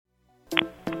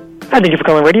Hi, thank you for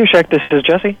calling Radio Shack. This is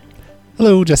Jesse.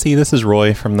 Hello, Jesse. This is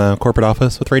Roy from the corporate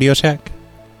office with Radio Shack.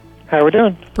 How are we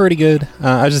doing? Pretty good.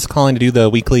 I was just calling to do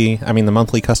the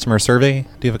monthly customer survey.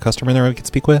 Do you have a customer there we could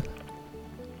speak with?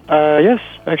 Yes,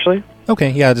 actually. Okay,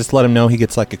 yeah, just let him know he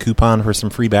gets like a coupon for some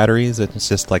free batteries. It's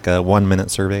just like a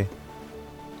 1-minute survey.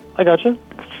 I gotcha.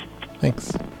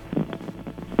 Thanks.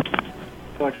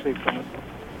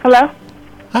 Hello?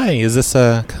 Hi, is this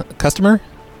a customer?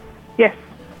 Yes.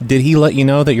 Did he let you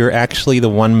know that you're actually the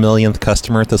 1 millionth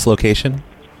customer at this location?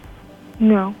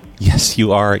 No. Yes,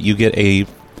 you are. You get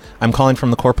I'm calling from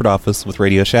the corporate office with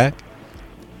Radio Shack,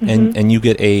 and you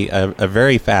get a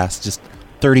very fast, just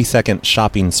 30-second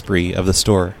shopping spree of the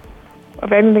store.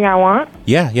 Of anything I want?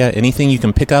 Yeah, anything you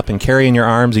can pick up and carry in your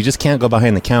arms. You just can't go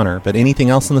behind the counter. But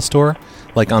anything else in the store,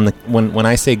 like when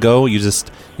I say go,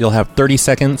 you'll have 30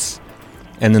 seconds.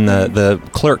 And then the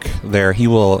clerk there,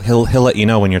 he'll let you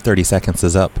know when your 30 seconds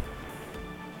is up.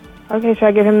 Okay, should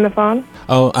I give him the phone?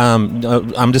 Oh,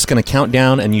 I'm just going to count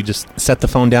down, and you just set the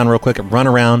phone down real quick, run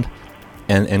around,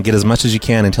 and get as much as you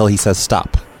can until he says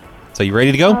stop. So you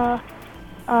ready to go?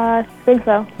 I think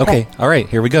so. Okay, all right,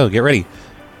 here we go. Get ready.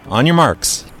 On your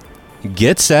marks.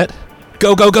 Get set.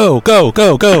 Go, go, go, go,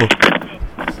 go, go.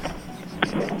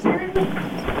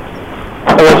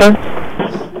 Hello, sir?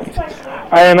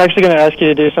 I am actually going to ask you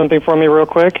to do something for me real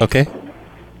quick. Okay.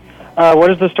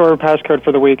 What is the store passcode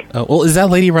for the week? Well, is that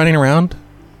lady running around?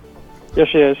 Yes,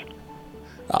 she is.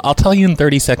 I'll tell you in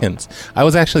 30 seconds. I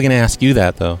was actually going to ask you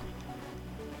that, though.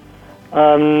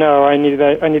 No, I need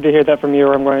to hear that from you,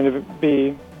 or I'm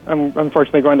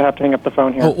unfortunately going to have to hang up the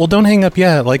phone here. Oh, well, don't hang up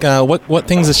yet. Like, what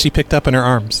things has she picked up in her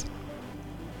arms?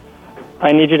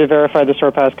 I need you to verify the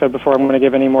store passcode before I'm going to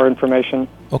give any more information.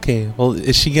 Okay. Well,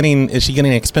 is she getting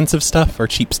expensive stuff or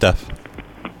cheap stuff?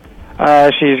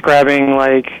 She's grabbing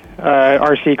like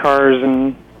RC cars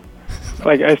and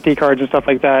like SD cards and stuff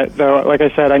like that. Though, like I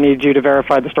said, I need you to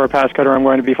verify the store passcode, or I'm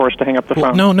going to be forced to hang up the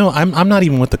phone. No, I'm not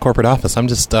even with the corporate office. I'm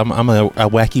a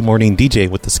wacky morning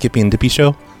DJ with the Skippy and Dippy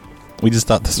show. We just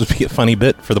thought this would be a funny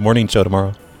bit for the morning show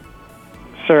tomorrow.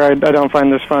 Sir, I don't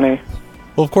find this funny.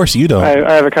 Well, of course you don't.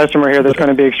 I have a customer here that's going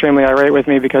to be extremely irate with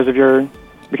me because of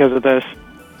this.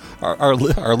 Our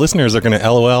listeners are going to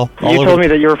LOL. You told me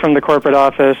that you were from the corporate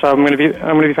office. I'm going to be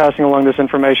passing along this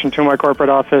information to my corporate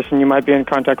office, and you might be in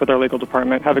contact with our legal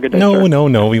department. Have a good day, sir.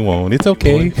 No, we won't. It's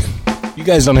okay. You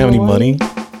guys don't have any money.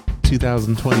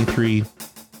 2023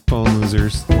 phone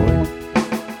losers.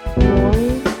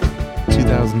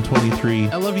 2023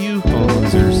 I love you phone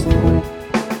losers.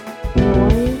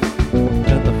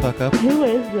 Shut the fuck up. Who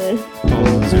is this?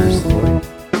 Phone losers.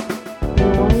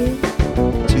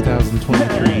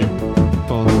 2023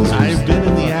 phone losers. I've been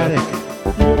in the attic.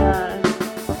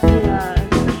 Yeah.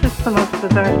 This is the most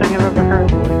bizarre thing I've ever heard.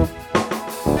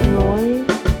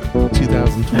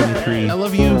 2023 I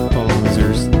love you phone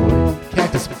losers.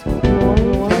 Cactus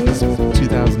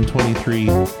 2023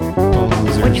 phone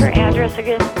losers. What's your address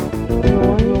again?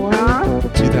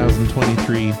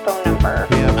 2023 Phone number.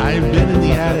 Yeah, I've been in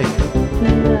the attic.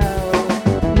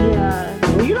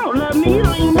 You don't love me, you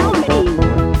don't even know me.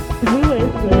 Who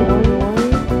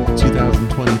is this?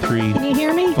 2023 Can you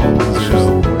hear me? phone losers.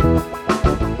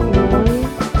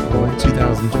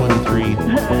 2023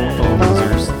 phone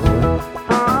losers.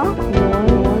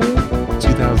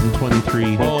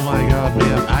 2023 oh my god,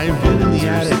 man, I've been in the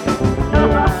attic.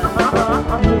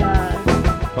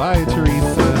 Bye,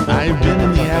 Teresa. I've been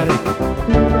in the attic.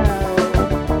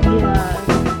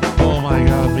 Oh my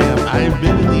god, man, I've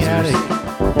been in the attic.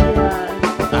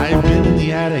 I've been in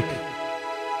the attic.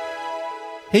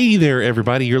 Hey there,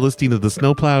 everybody. You're listening to the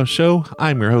Snowplow Show.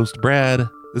 I'm your host, Brad.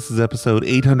 This is episode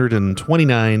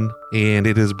 829, and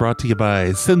it is brought to you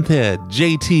by Synthead,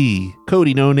 JT,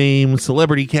 Cody No Name,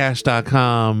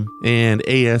 CelebrityCash.com, and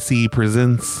ASE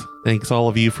Presents. Thanks all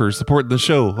of you for supporting the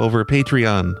show over at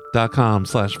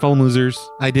patreon.com/phone losers.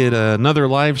 I did another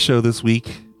live show this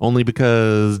week, only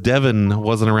because Devin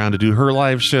wasn't around to do her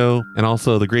live show, and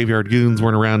also the Graveyard Goons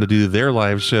weren't around to do their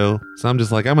live show. So I'm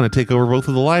just like, I'm going to take over both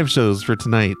of the live shows for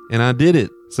tonight, and I did it.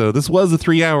 So this was a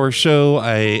 3-hour show.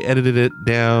 I edited it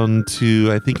down to,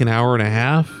 I think, an hour and a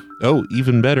half. Oh,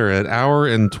 even better, an hour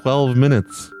and 12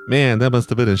 minutes. Man, that must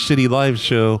have been a shitty live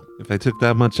show if I took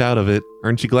that much out of it.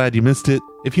 Aren't you glad you missed it?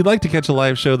 If you'd like to catch a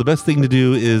live show, the best thing to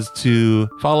do is to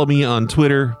follow me on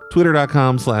Twitter,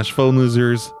 twitter.com/phone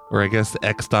losers, or I guess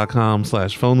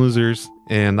x.com/phone losers.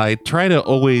 And I try to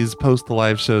always post the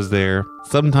live shows there.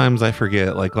 Sometimes I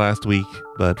forget, like last week,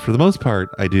 but for the most part,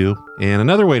 I do. And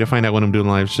another way to find out when I'm doing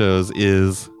live shows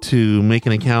is to make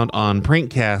an account on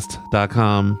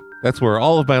prankcast.com. That's where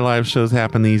all of my live shows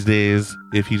happen these days.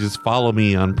 If you just follow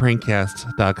me on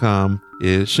prankcast.com,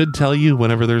 it should tell you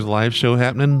whenever there's a live show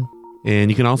happening. And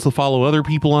you can also follow other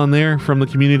people on there from the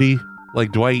community,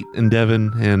 like Dwight and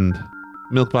Devin and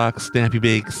Milkbox, Snappy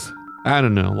Bakes. I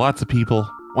don't know, lots of people.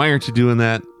 Why aren't you doing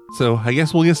that? So I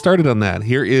guess we'll get started on that.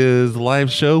 Here is the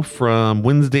live show from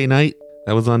Wednesday night.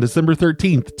 That was on December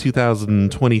 13th,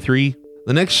 2023.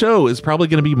 The next show is probably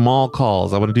going to be mall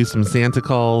calls. I want to do some Santa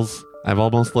calls. I've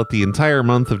almost let the entire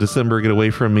month of December get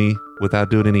away from me without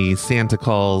doing any Santa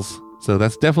calls. So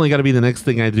that's definitely got to be the next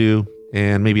thing I do.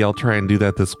 And maybe I'll try and do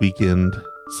that this weekend.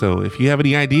 So if you have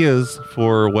any ideas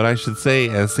for what I should say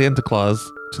as Santa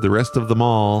Claus to the rest of the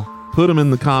mall, put them in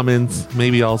the comments.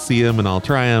 Maybe I'll see them and I'll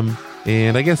try them.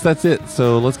 And I guess that's it.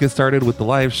 So let's get started with the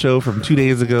live show from 2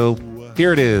 days ago.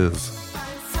 Here it is.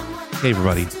 Hey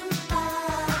everybody.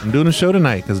 I'm doing a show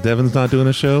tonight because Devin's not doing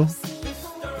a show.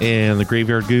 And the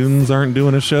Graveyard Goons aren't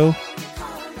doing a show.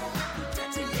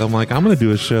 So I'm like, I'm going to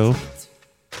do a show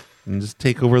and just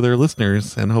take over their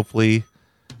listeners. And hopefully,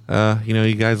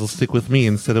 you guys will stick with me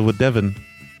instead of with Devin.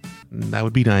 And that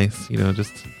would be nice.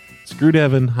 Just screw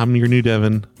Devin. I'm your new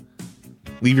Devin.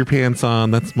 Leave your pants on.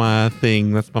 That's my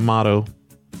thing. That's my motto.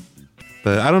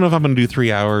 But I don't know if I'm going to do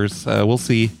 3 hours. We'll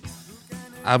see.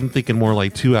 I'm thinking more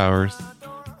like 2 hours.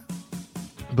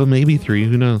 But maybe 3.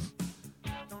 Who knows?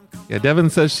 Yeah, Devin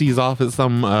says she's off at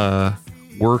some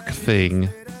work thing,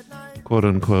 quote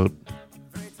unquote.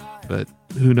 But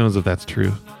who knows if that's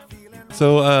true.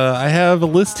 So I have a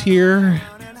list here.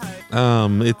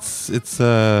 It's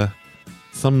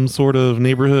some sort of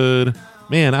neighborhood.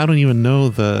 Man, I don't even know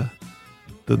the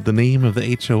name of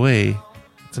the HOA.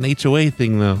 It's an HOA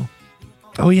thing though.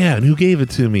 Oh yeah, and who gave it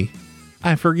to me?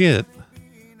 I forget.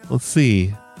 Let's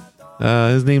see.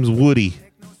 His name's Woody.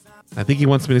 I think he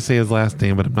wants me to say his last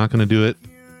name, but I'm not going to do it.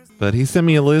 But he sent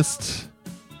me a list.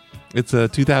 It's a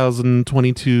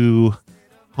 2022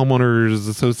 homeowners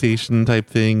association type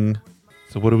thing.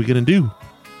 So what are we going to do?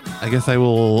 I guess I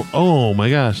will. Oh my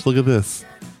gosh, look at this.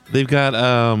 They've got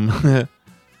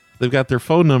they've got their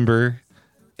phone number,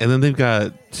 and then they've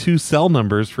got 2 cell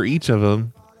numbers for each of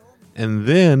them. And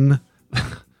then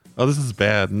oh, this is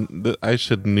bad. I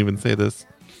shouldn't even say this.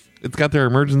 It's got their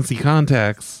emergency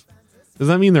contacts. Does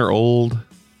that mean they're old?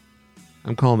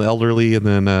 I'm calling the elderly, and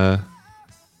then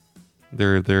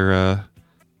their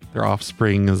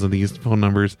offspring is in these phone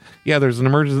numbers. Yeah, there's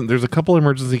a couple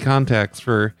emergency contacts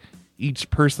for each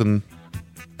person.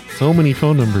 So many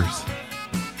phone numbers.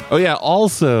 Oh yeah,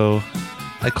 also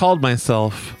I called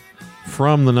myself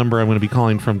from the number I'm going to be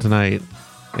calling from tonight,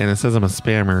 and it says I'm a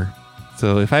spammer.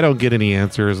 So if I don't get any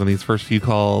answers on these first few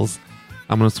calls,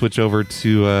 I'm going to switch over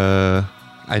to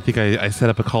I think I set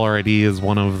up a caller ID as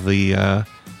one of the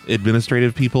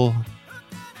administrative people.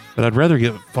 But I'd rather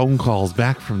get phone calls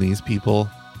back from these people.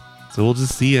 So we'll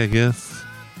just see, I guess.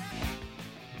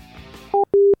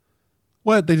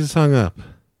 What? They just hung up.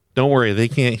 Don't worry, they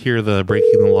can't hear the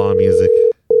breaking the law music.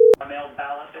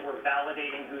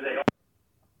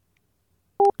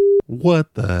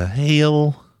 What the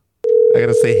hail? I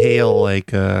gotta say hail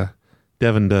like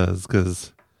Devin does,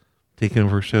 because taking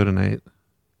over a show tonight.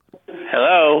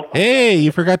 Hello? Hey,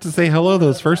 you forgot to say hello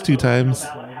those first 2 times.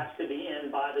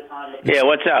 Yeah,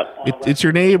 what's up? It's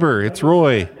your neighbor. It's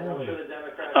Roy.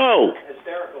 Oh.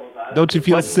 Don't you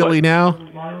feel silly now?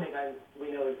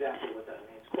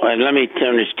 Well, let me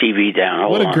turn this TV down.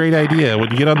 Hold What a on. great idea. When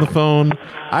you get on the phone,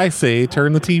 I say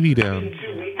turn the TV down.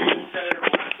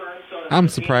 I'm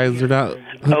surprised they're not...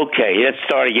 Okay, let's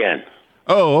start again.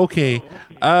 Oh, okay.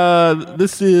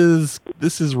 This is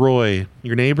Roy,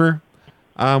 your neighbor,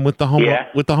 with the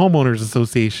homeowners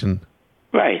association.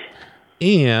 Right.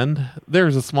 And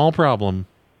there's a small problem.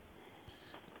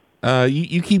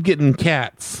 You keep getting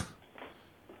cats,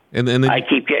 and then I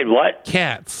keep getting what?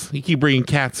 Cats. You keep bringing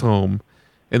cats home,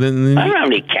 and then I don't have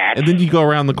any cats. And then you go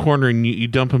around the corner and you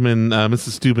dump them in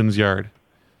Mrs. Steuben's yard.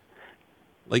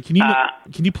 Like, can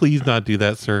you please not do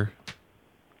that, sir?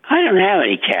 I don't have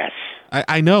any cats.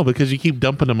 I know, because you keep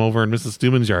dumping them over in Mrs.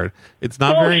 Steuben's yard. It's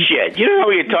not Bullshit. You don't know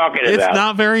what you're talking about. It's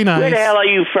not very nice. Where the hell are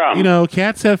you from? You know,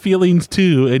 cats have feelings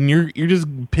too, and you're just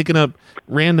picking up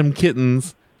random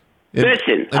kittens.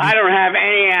 Listen, I don't have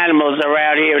any animals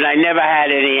around here, and I never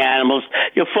had any animals.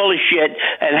 You're full of shit,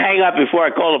 and hang up before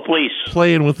I call the police.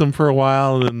 Playing with them for a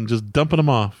while and then just dumping them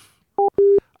off.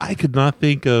 I could not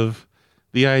think of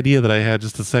the idea that I had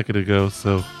just a second ago,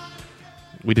 so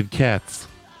we did cats.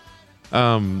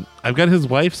 I've got his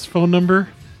wife's phone number,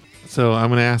 so I'm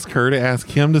going to ask her to ask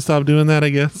him to stop doing that, I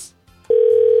guess.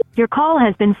 Your call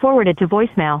has been forwarded to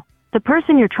voicemail. The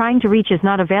person you're trying to reach is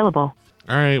not available.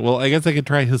 All right, well, I guess I could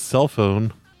try his cell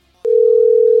phone.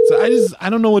 So I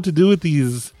don't know what to do with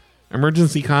these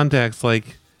emergency contacts.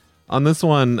 Like on this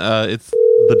one, it's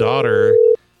the daughter,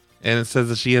 and it says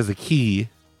that she has a key,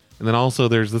 and then also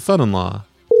there's the son-in-law.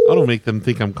 I don't make them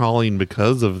think I'm calling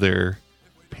because of their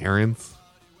parents.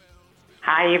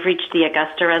 Hi, you've reached the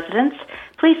Augusta residence.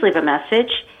 Please leave a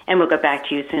message, and we'll get back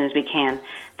to you as soon as we can.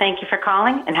 Thank you for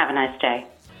calling, and have a nice day.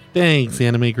 Thanks,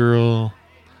 Anime Girl.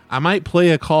 I might play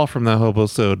a call from that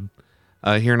hobosode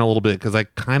here in a little bit, because I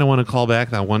kind of want to call back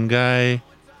that one guy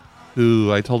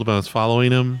who I told him I was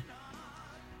following him.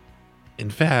 In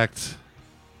fact,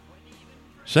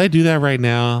 should I do that right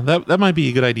now? That might be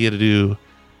a good idea to do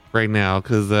right now,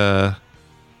 because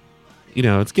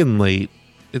it's getting late.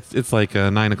 It's like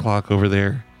 9 o'clock over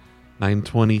there,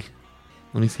 9:20.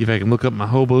 Let me see if I can look up my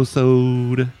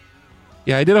hobosode.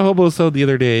 Yeah, I did a hobosode the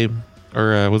other day,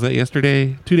 or was that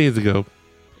yesterday? 2 days ago.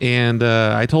 And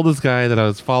I told this guy that I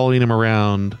was following him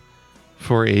around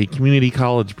for a community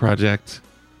college project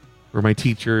where my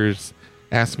teachers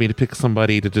asked me to pick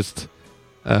somebody to just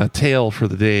tail for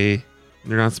the day.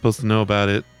 They're not supposed to know about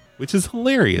it, which is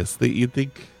hilarious. That you'd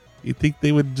think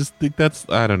they would just think that's,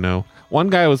 I don't know. One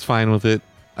guy was fine with it,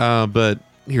 but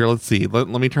here, let's see. Let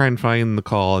me try and find the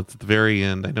call. It's at the very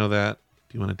end. I know that.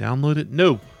 Do you want to download it?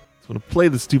 No. I just want to play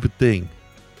the stupid thing.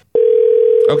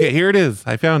 Okay, here it is.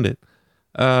 I found it.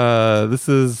 This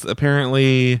is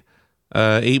apparently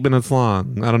 8 minutes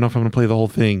long. I don't know if I'm going to play the whole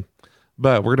thing,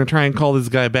 but we're going to try and call this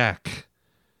guy back.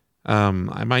 I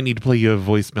might need to play you a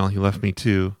voicemail he left me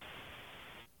too.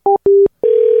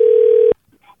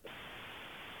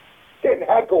 Getting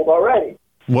heckled already.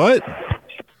 What?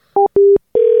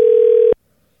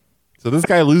 So this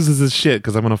guy loses his shit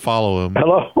because I'm going to follow him.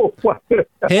 Hello?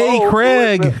 Hey,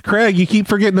 Craig. Craig, you keep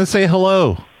forgetting to say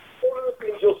hello.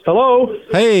 Hello?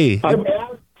 Hey. Who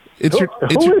is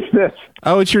this?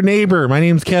 Oh, it's your neighbor. My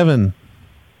name's Kevin.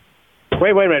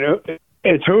 Wait a minute.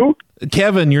 It's who?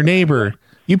 Kevin, your neighbor.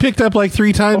 You picked up like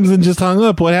 3 times and just hung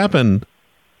up. What happened?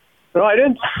 No, I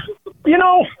didn't.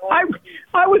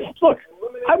 I was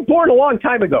born a long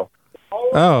time ago.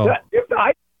 Oh.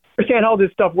 I understand how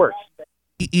this stuff works.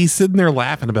 He's sitting there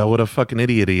laughing about what a fucking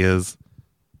idiot he is.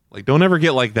 Like, don't ever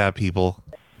get like that, people.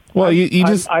 Well, you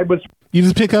just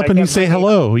pick up and you say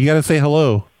hello. You got to say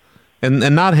hello and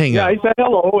not hang up. Yeah, I said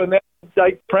hello, and then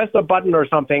I pressed a button or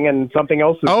something, and something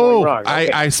else is going wrong. Okay.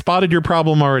 I spotted your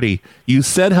problem already. You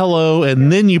said hello,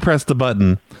 and then you pressed the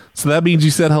button. So that means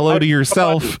you said hello to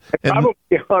yourself. I probably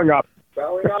hung up.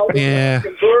 Yeah.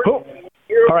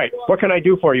 All right, what can I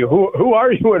do for you? Who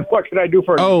are you, and what can I do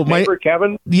for you? Oh, neighbor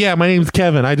Kevin? Yeah, my name's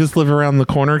Kevin. I just live around the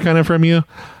corner kind of from you.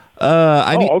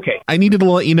 Okay. I needed to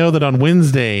let you know that on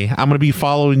Wednesday, I'm going to be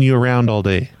following you around all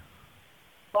day.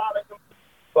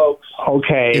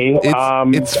 Okay.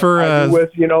 It's for...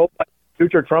 with,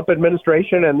 future Trump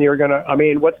administration, and you're going to... I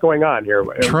mean, what's going on here?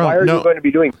 Trump, why are you going to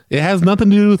be doing... It has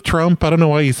nothing to do with Trump. I don't know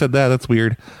why you said that. That's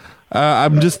weird.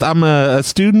 I'm a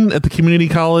student at the community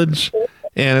college,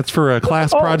 and it's for a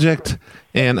class project,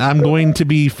 and I'm going to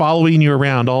be following you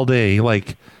around all day,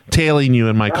 like tailing you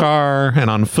in my car and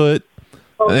on foot,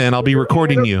 and I'll be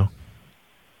recording you.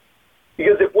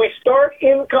 Because if we start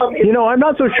income... I'm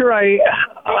not so sure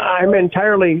I'm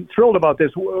entirely thrilled about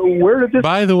this. Where did this...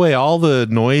 By the way, all the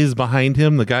noise behind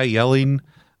him, the guy yelling,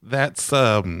 that's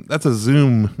a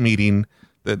Zoom meeting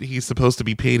that he's supposed to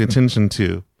be paying attention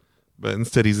to, but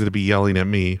instead he's going to be yelling at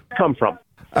me. Come from?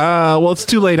 Well, it's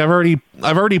too late. I've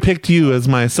already picked you as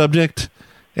my subject,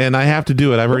 and I have to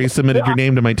do it. I've already submitted your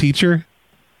name to my teacher.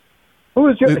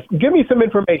 Give me some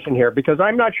information here, because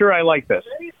I'm not sure I like this.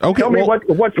 Okay. Tell me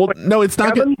what no, it's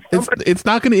not. It's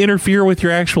not going to interfere with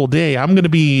your actual day. I'm going to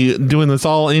be doing this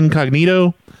all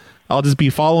incognito. I'll just be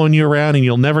following you around, and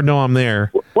you'll never know I'm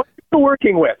there. What are you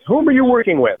working with? Whom are you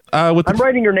working with? I'm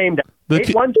writing your name down.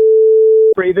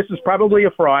 813. This is probably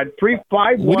a fraud.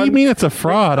 351. What do you mean it's a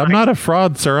fraud? I'm not a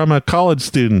fraud, sir. I'm a college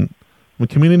student. I'm a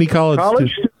community college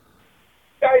student.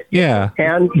 Yeah.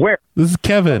 And where? This is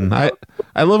Kevin. I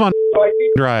live on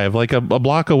Drive, like a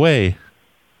block away.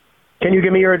 Can you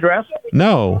give me your address?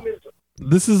 No.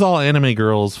 This is all Anime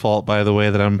Girl's fault, by the way,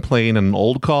 that I'm playing an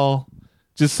old call.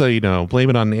 Just so you know, blame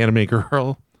it on Anime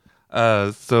Girl.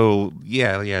 So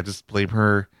yeah, just blame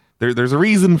her. There's a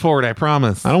reason for it, I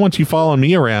promise. I don't want you following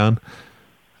me around.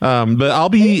 But I'll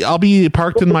be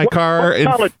parked in my car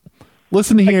and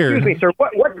listen here. Excuse me, sir.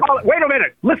 What college? Wait a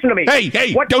minute. Listen to me. Hey!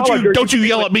 Don't you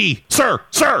yell at me, sir!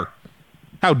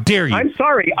 How dare you? I'm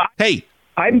sorry.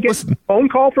 I'm getting Listen. a phone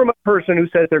call from a person who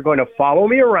says they're going to follow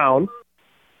me around,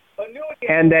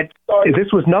 and that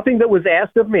this was nothing that was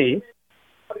asked of me.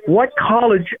 What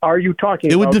college are you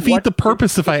talking about? It would defeat the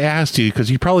purpose if I asked you,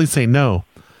 because you'd probably say no.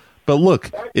 But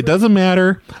look, it doesn't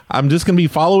matter. I'm just going to be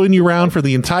following you around for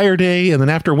the entire day, and then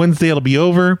after Wednesday, it'll be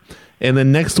over. And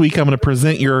then next week, I'm going to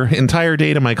present your entire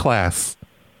day to my class.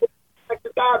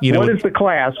 What is the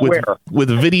class? Where? With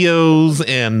videos,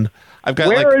 and I've got.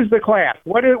 Where is the class?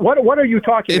 What are you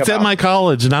talking about? It's at my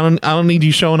college, and I don't need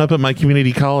you showing up at my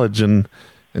community college and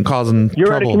causing trouble.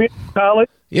 You're at a community college?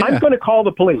 Yeah. I'm going to call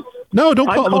the police. No, don't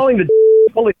call. I'm calling the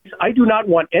police. I do not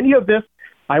want any of this.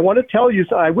 I want to tell you,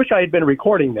 I wish I had been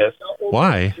recording this.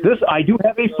 Why? I do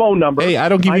have a phone number. Hey, I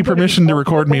don't give you permission to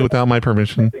record me without my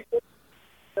permission.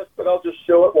 But I'll just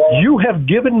show it. You have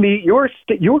given me, you're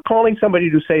calling somebody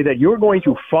to say that you're going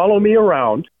to follow me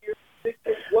around,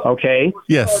 okay?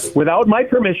 Yes. Without my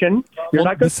permission. You're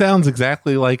not going This sounds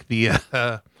exactly like the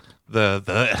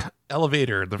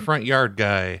elevator, the front yard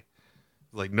guy.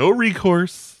 Like, no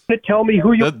recourse. to tell me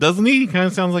who you doesn't he? Kind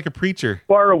of sounds like a preacher.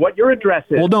 are or what your address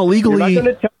is. Well, no, legally. You're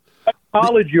not going to tell me what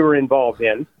college you're involved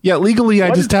in. Yeah, legally,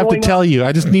 I just have to tell you.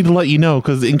 I just need to let you know,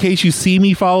 because in case you see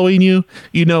me following you,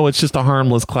 you know it's just a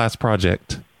harmless class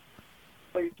project.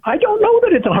 I don't know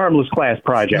that it's a harmless class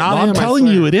project. I'm telling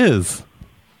you it is.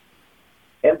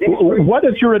 What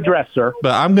is your address, sir?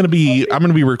 But I'm gonna be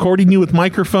recording you with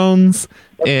microphones,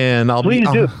 and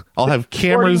I'll have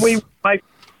cameras.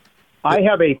 I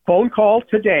have a phone call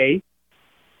today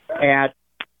at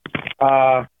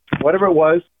whatever it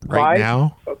was, right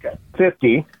now. Okay,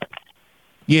 50.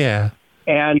 Yeah,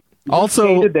 and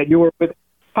also stated that you were with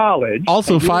college.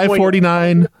 Also,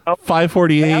 549,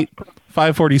 548,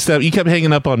 547. You kept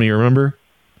hanging up on me. Remember?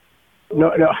 No,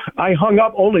 I hung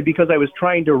up only because I was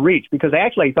trying to reach, because I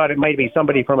actually thought it might be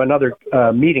somebody from another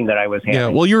meeting that I was having. Yeah,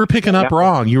 well, you were picking up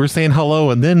wrong. You were saying hello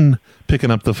and then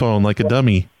picking up the phone like a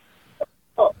dummy.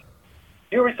 Oh,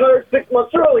 you retired 6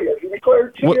 months earlier. You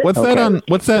retired 2 years.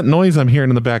 What's that noise I'm hearing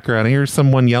in the background? I hear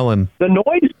someone yelling. The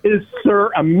noise is,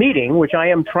 sir, a meeting, which I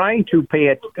am trying to pay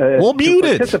it. Well, mute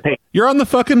it. You're on the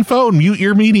fucking phone. Mute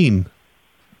your meeting.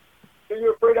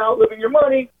 You're afraid of outliving your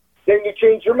money. Then you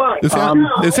change your mind.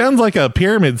 It sounds like a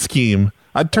pyramid scheme.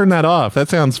 I'd turn that off. That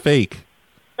sounds fake.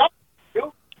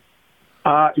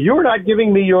 You're not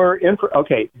giving me your info.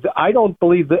 Okay, I don't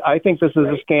believe that. I think this is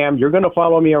a scam. You're going to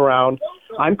follow me around.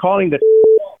 I'm calling the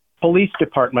police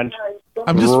department.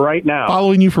 I'm just right now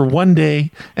following you for 1 day,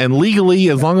 and legally,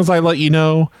 as long as I let you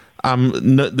know,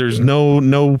 there's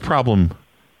no problem.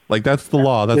 Like, that's the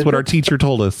law. That's what our teacher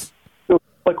told us.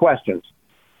 Questions.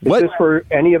 What? Is this for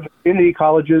any of the community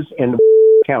colleges in the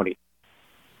county?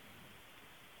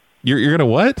 You're going to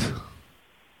what?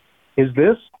 Is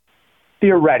this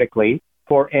theoretically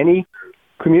for any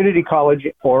community college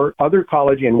or other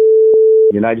college in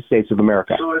the United States of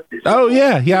America? Oh,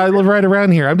 yeah. Yeah, I live right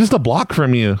around here. I'm just a block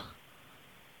from you.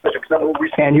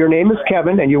 And your name is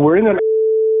Kevin, and you were in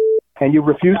and you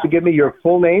refused to give me your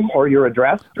full name or your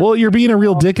address? Well, you're being a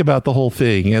real dick about the whole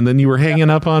thing, and then you were hanging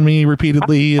up on me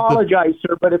repeatedly. I apologize,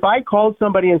 sir, but if I called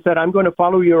somebody and said, I'm going to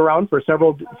follow you around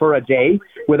for a day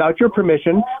without your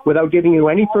permission, without giving you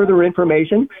any further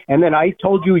information, and then I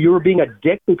told you were being a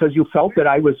dick because you felt that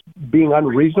I was being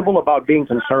unreasonable about being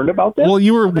concerned about this? Well,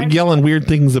 you were yelling weird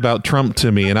things about Trump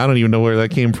to me, and I don't even know where that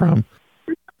came from.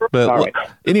 But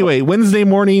anyway, Wednesday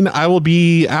morning, I will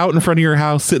be out in front of your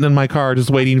house, sitting in my car,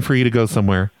 just waiting for you to go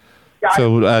somewhere.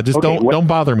 So don't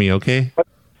bother me, okay?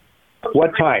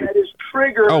 What time?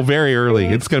 Oh, very early.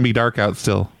 It's going to be dark out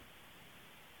still.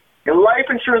 Your life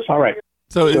insurance. All right.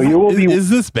 So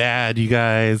is this bad, you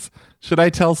guys? Should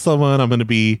I tell someone I'm going to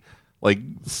be like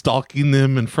stalking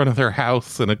them in front of their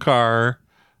house in a car?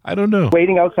 I don't know.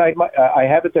 Waiting outside I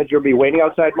have it that you'll be waiting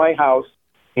outside my house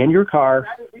in your car,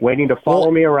 waiting to follow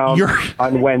me around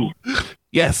on Wednesday.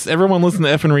 Yes, everyone listen to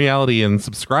Effin' Reality and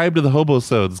subscribe to the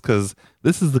Hobosodes, because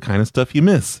this is the kind of stuff you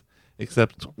miss,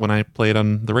 except when I play it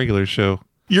on the regular show.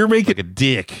 You're making a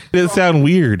dick. It sound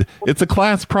weird. It's a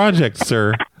class project,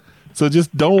 sir. So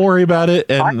just don't worry about it.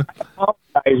 And I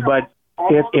apologize, but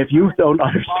if you don't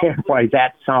understand why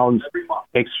that sounds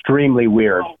extremely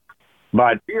weird,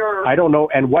 but I don't know,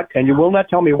 and you will not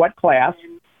tell me what class.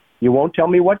 You won't tell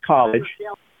me what college,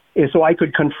 so I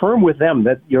could confirm with them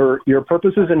that your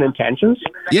purposes and intentions.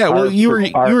 Yeah, well, you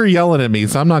were yelling at me,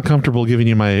 so I'm not comfortable giving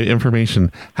you my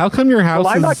information. How come your house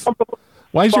I'm not comfortable.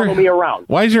 Follow me around.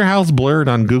 Why is your house blurred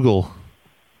on Google?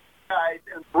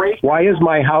 Why is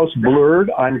my house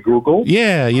blurred on Google?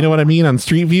 Yeah, you know what I mean? On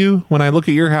Street View, when I look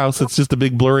at your house, it's just a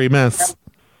big blurry mess.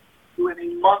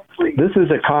 This is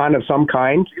a con of some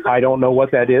kind. I don't know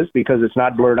what that is because it's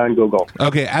not blurred on Google.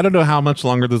 Okay, I don't know how much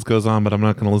longer this goes on, but I'm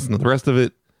not going to listen to the rest of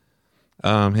it.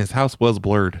 His house was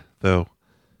blurred, though,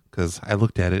 because I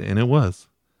looked at it and it was.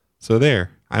 So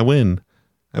there, I win.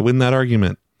 I win that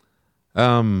argument.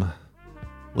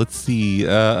 Let's see.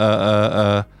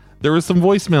 There was some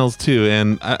voicemails too,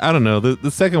 and I don't know.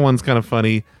 The second one's kind of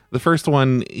funny. The first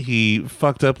one, he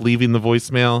fucked up leaving the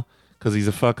voicemail because he's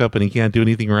a fuck up and he can't do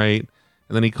anything right.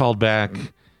 And then he called back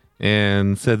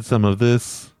and said some of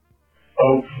this.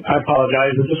 Oh, I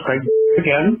apologize. This is Craig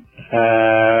again.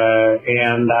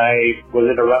 And I was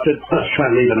interrupted. I was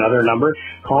trying to leave another number.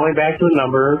 Calling back to the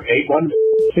number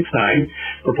 8169,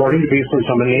 reporting to be from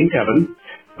somebody named Kevin,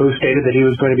 who stated that he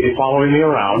was going to be following me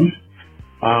around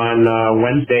on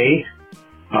Wednesday.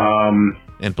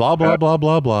 And blah, blah, blah,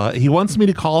 blah, blah. He wants me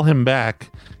to call him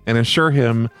back and assure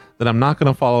him that I'm not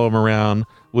going to follow him around,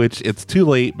 which it's too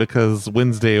late because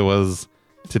Wednesday was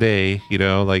today,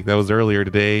 like that was earlier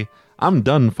today. I'm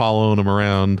done following him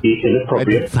around. I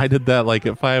did that like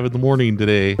at 5 a.m.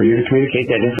 today. For you to communicate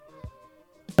that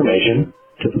information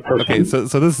to the person. Okay,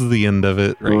 so this is the end of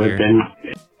it right here. Been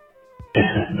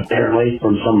apparently,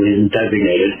 from some reason,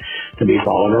 designated to be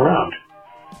followed around.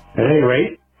 At any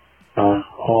rate,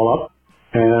 all up,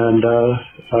 and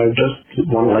I just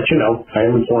want to let you know I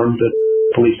have informed the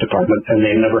police department, and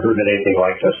they've never heard of anything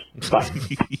like this. But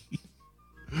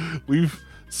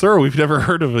we've never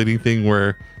heard of anything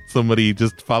where somebody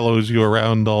just follows you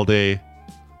around all day,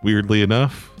 weirdly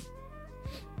enough.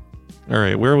 All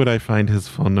right, where would I find his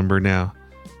phone number now?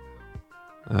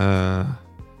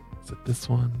 Is it this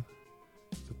one?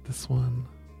 Is it this one?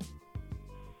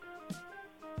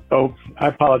 Oh, I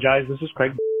apologize. This is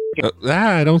Craig.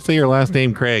 Don't say your last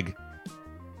name, Craig.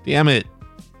 Damn it.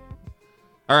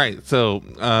 All right, so,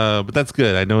 but that's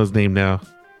good. I know his name now.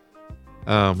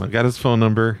 I got his phone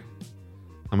number.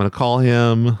 I'm going to call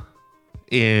him.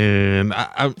 And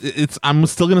I'm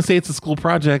still going to say it's a school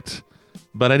project,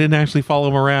 but I didn't actually follow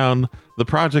him around. The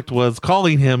project was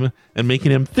calling him and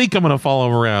making him think I'm going to follow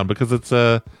him around because it's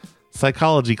a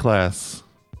psychology class.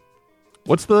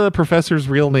 What's the professor's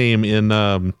real name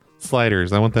in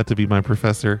Sliders? I want that to be my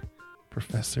professor.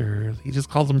 Professor. He just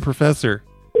calls him Professor.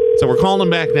 So we're calling him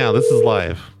back now. This is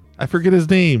live. I forget his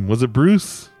name. Was it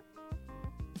Bruce?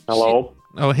 Hello?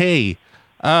 Oh, hey.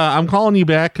 I'm calling you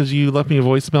back because you left me a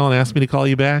voicemail and asked me to call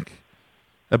you back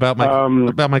about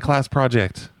my class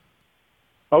project.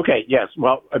 Okay. Yes.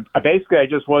 Well, basically, I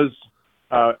just was.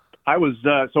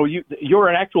 So you're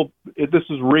an actual. This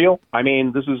is real. I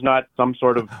mean, this is not some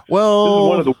sort of. Well, this is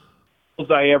one of the calls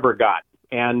I ever got,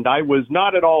 and I was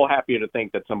not at all happy to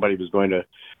think that somebody was going to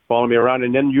follow me around,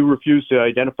 and then you refused to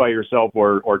identify yourself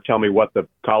or tell me what the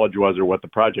college was or what the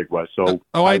project was. So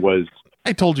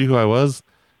I told you who I was.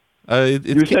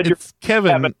 It's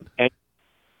Kevin.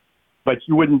 But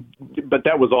you wouldn't. But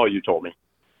that was all you told me.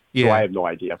 Yeah, so I have no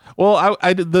idea. Well,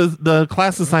 the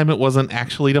class assignment wasn't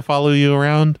actually to follow you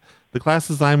around. The class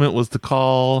assignment was to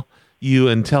call you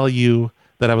and tell you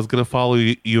that I was going to follow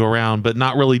you around, but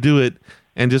not really do it,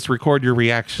 and just record your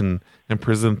reaction and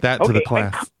present that to the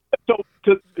class.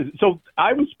 So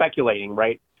I was speculating,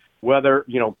 right? Whether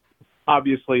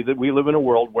obviously that we live in a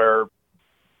world where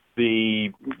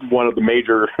one of the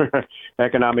major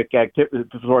economic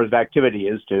activity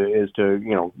is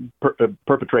to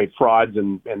perpetrate frauds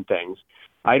and things.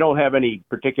 I don't have any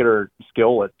particular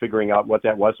skill at figuring out what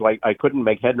that was, so I couldn't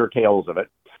make head nor tails of it.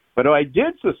 But I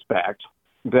did suspect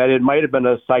that it might have been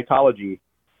a psychology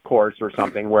course or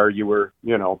something where you were,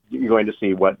 you're going to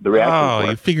see what the reaction was.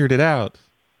 You figured it out.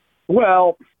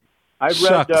 Well, I've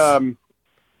Shucks. read.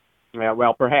 Yeah,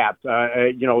 well, perhaps.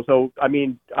 So I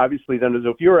mean, obviously, then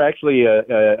if you're actually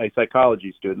a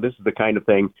psychology student, this is the kind of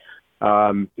thing.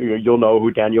 You'll know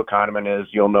who Daniel Kahneman is.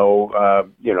 You'll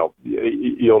know,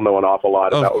 you'll know an awful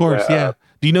lot about. Of course, yeah.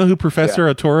 Do you know who Professor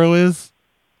Arturo is?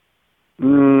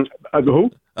 Who?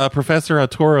 Professor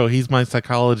Arturo. He's my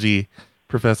psychology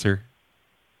professor.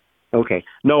 Okay.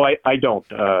 No, I don't.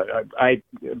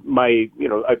 My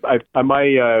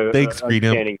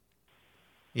understanding.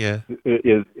 Yeah,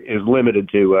 is limited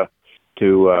to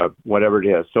whatever it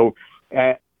is. So,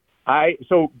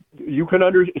 so you can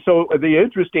So the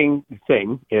interesting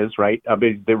thing is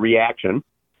the reaction,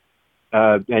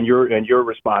 and your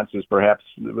response is perhaps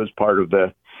was part of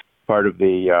the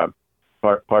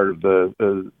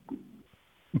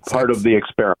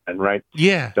experiment, right?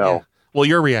 Yeah. So, yeah. Well,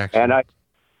 your reaction. And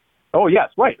oh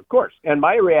yes, right, of course. And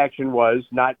my reaction was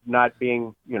not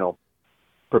being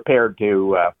prepared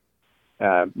to.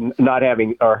 Not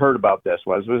having heard about this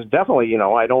was definitely,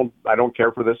 I don't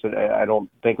care for this. I don't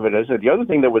think of it as the other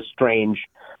thing that was strange,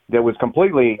 that was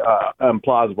completely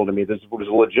implausible to me. This was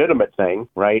a legitimate thing,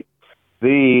 right?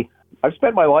 I've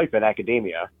spent my life in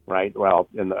academia, right? Well,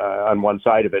 on one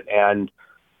side of it, and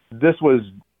this was,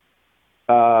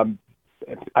 I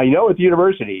know at the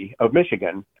University of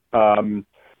Michigan,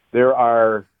 there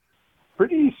are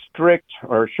pretty strict,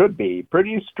 or should be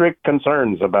pretty strict,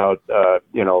 concerns about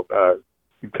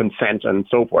consent and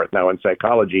so forth. Now, in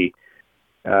psychology,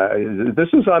 this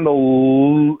is on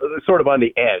the sort of on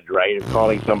the edge, right? Of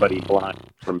calling somebody blind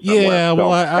from somewhere. Yeah,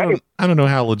 well, I don't know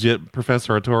how legit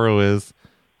Professor Arturo is.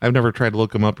 I've never tried to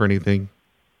look him up or anything.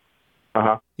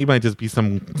 He might just be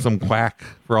some quack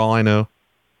for all I know.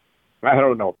 I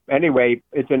don't know. Anyway,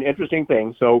 it's an interesting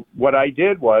thing. So what I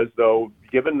did was, though,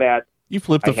 given that you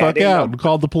flipped the fuck out and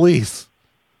called the police.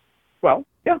 Well,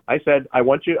 yeah, I said, I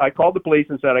called the police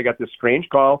and said, I got this strange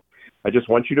call. I just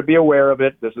want you to be aware of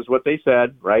it. This is what they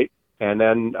said, right? And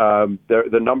then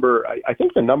the number, I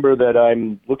think the number that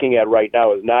I'm looking at right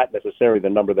now is not necessarily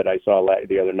the number that I saw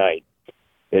the other night.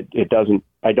 It doesn't,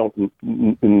 I don't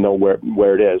know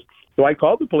where it is. So I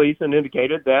called the police and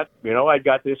indicated that, I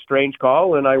got this strange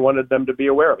call and I wanted them to be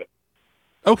aware of it.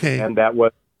 Okay. And that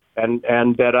was, and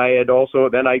that I had also,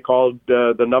 then I called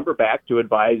the number back to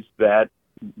advise that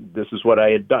this is what I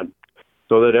had done,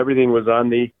 so that everything was on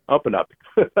the up and up.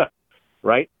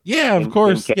 Right? Yeah, of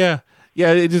course. Yeah.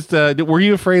 It just, were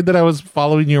you afraid that I was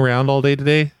following you around all day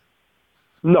today?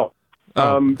 No.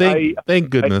 Thank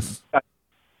goodness.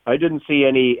 I didn't see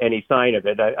any sign of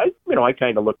it. I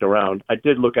kind of looked around. I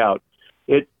did look out.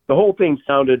 The whole thing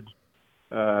sounded.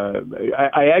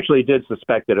 I actually did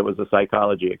suspect that it was a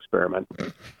psychology experiment.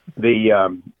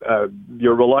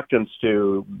 Your reluctance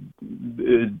to,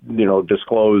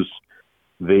 disclose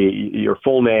your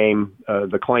full name,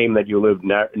 the claim that you live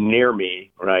near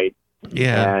me, right?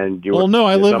 Yeah. And no,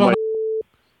 I live on.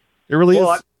 It really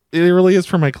is. It really is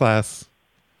for my class.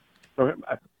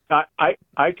 I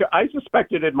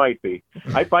suspected it might be.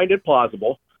 I find it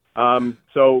plausible.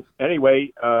 So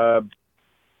anyway,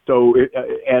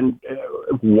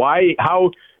 why,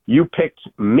 how you picked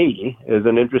me is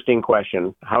an interesting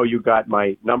question. How you got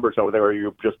my numbers over there, or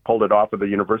you just pulled it off of the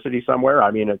university somewhere?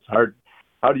 I mean, it's hard.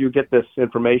 How do you get this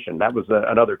information? That was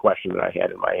another question that I had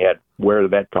in my head. Where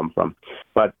did that come from?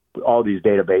 But all these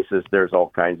databases, there's all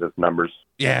kinds of numbers.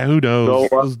 Yeah, who knows?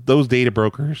 So, those data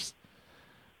brokers.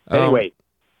 Anyway,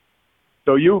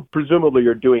 so you presumably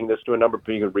are doing this to a number of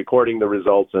people, recording the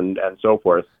results and so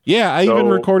forth. Yeah, I even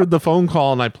recorded the phone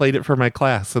call and I played it for my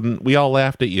class, and we all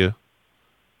laughed at you.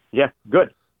 Yeah,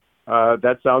 good.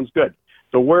 That sounds good.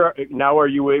 So now are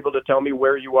you able to tell me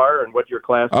where you are and what your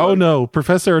class is? Oh, no.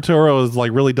 Professor Arturo is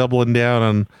like really doubling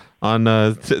down on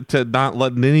to not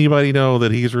letting anybody know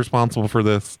that he's responsible for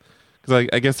this. Because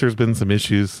I guess there's been some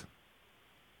issues.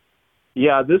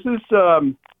 Yeah, this is,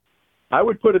 I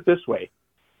would put it this way.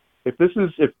 If this is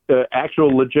if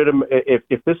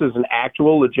this is an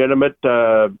actual legitimate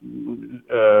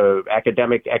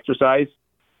academic exercise,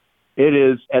 it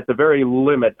is at the very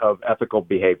limit of ethical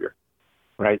behavior,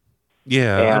 right?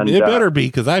 Yeah, and, it better be,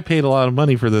 because I paid a lot of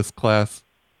money for this class.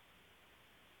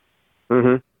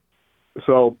 Mm-hmm.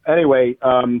 So anyway,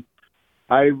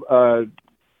 I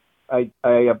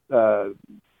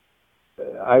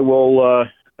will.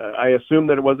 I assume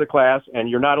that it was a class, and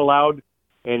you're not allowed.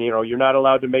 And you're not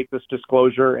allowed to make this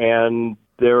disclosure. And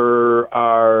there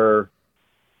are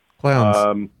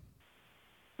clowns.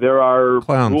 There are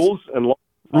clowns. Rules and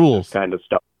rules kind of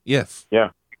stuff. Yes. Yeah,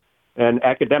 and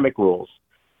academic rules.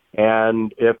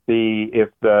 And if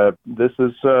this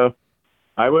is,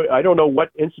 I don't know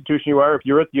what institution you are. If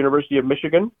you're at the University of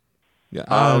Michigan, yeah.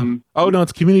 Oh no,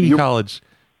 it's community college.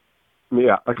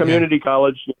 Yeah, a community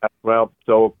college. Yeah, well,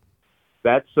 so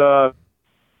that's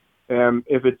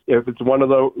if it's one of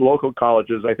the local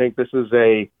colleges, I think this is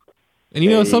a.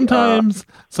 And sometimes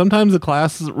the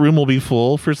classroom will be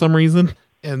full for some reason,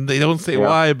 and they don't say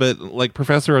why. But like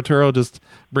Professor Arturo just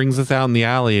brings us out in the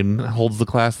alley and holds the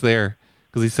class there.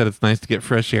 Because he said it's nice to get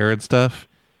fresh air and stuff,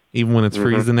 even when it's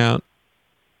freezing out.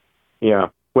 Yeah.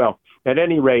 Well, at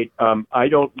any rate, I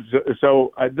don't.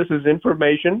 So this is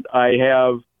information I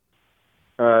have.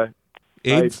 I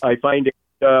find it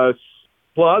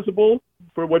plausible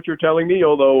for what you're telling me,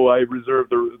 although I reserve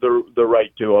the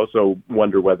right to also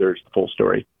wonder whether it's the full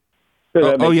story.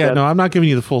 Oh yeah, sense? No, I'm not giving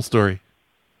you the full story.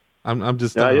 I'm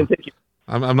just. I didn't think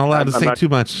I'm not allowed to say too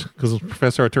much because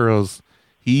Professor Arturo's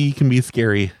he can be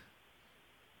scary.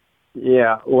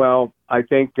 Yeah, well, I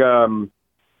think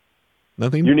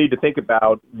nothing. You need to think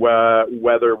about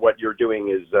whether what you're doing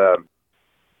is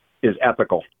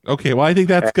ethical. Okay, well, I think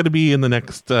that's going to be in the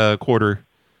next quarter,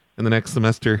 in the next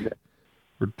semester.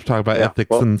 We're talking about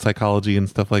ethics and psychology and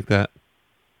stuff like that.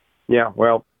 Yeah,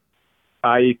 well,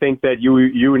 I think that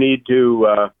you need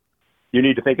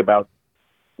to think about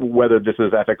whether this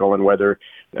is ethical and whether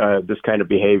this kind of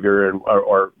behavior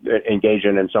or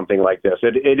engaging in something like this.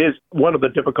 It is one of the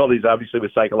difficulties, obviously,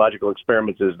 with psychological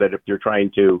experiments is that if you're trying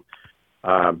to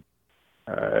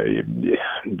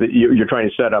you're trying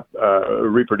to set up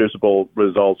reproducible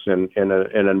results in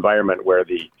an environment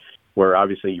where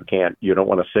obviously you don't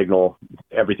want to signal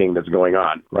everything that's going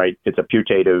on, right? It's a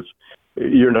putative.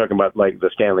 You're talking about like the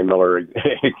Stanley Miller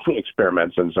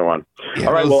experiments and so on. Yeah,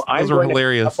 all right, those are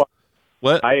hilarious.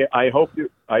 What? I hope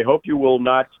you will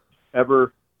not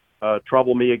ever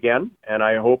trouble me again, and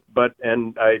I hope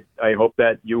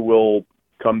that you will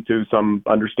come to some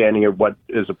understanding of what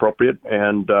is appropriate.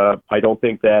 And I don't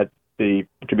think that to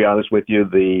be honest with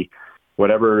you,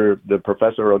 whatever the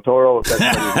Professor Otoro.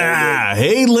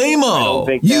 Hey, Lamo,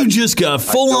 you just got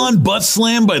full-on butt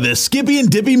slammed by the Skippy and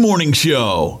Dippy Morning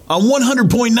Show on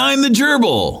 100.9 The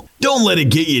Gerbil. Don't let it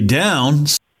get you down.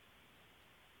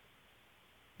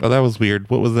 Oh, that was weird.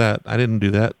 What was that? I didn't do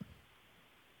that.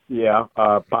 Yeah,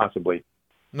 possibly.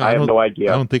 No, I have no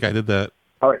idea. I don't think I did that.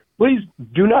 All right. Please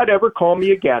do not ever call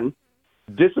me again.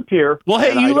 Disappear. Well,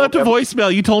 hey, you left a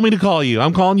voicemail. You told me to call you.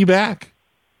 I'm calling you back.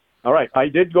 All right. I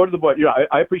did go to the voice. Yeah,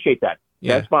 I appreciate that.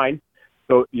 Yeah. That's fine.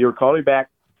 So you're calling back.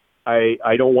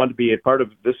 I don't want to be a part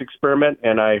of this experiment,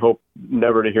 and I hope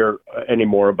never to hear any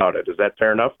more about it. Is that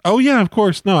fair enough? Oh, yeah, of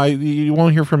course. No, you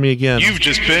won't hear from me again. You've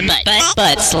just been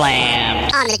butt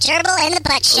slammed on the Gerbil and the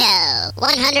Butt Show.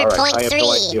 100.3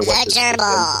 The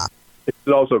Gerbil.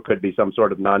 It also could be some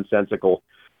sort of nonsensical,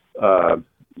 What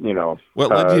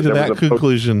led you to that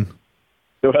conclusion?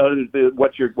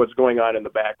 What's going on in the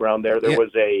background there? There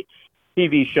was a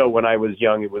TV show when I was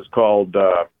young. It was called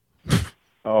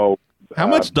How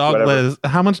much dog lettuce?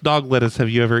 How much dog lettuce have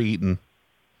you ever eaten?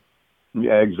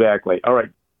 Yeah, exactly. All right,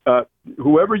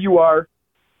 whoever you are,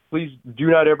 please do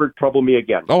not ever trouble me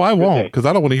again. Oh, I won't, because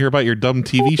I don't want to hear about your dumb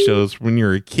TV shows when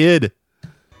you're a kid.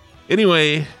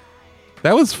 Anyway,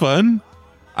 that was fun.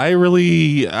 I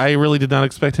really did not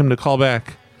expect him to call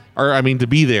back, to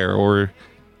be there, or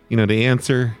to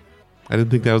answer. I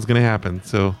didn't think that was going to happen,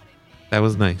 so that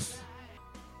was nice.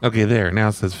 Okay, there. Now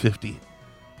it says 50.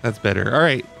 That's better. All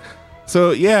right.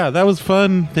 So, yeah, that was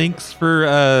fun. Thanks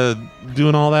for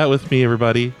doing all that with me,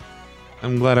 everybody.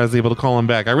 I'm glad I was able to call him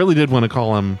back. I really did want to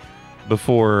call him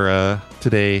before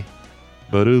today,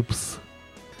 but oops.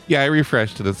 Yeah, I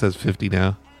refreshed it. It says 50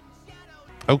 now.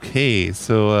 Okay,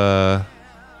 so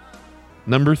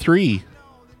number 3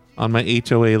 on my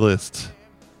HOA list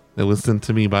that was sent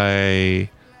to me by...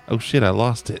 Oh, shit, I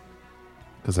lost it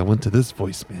because I went to this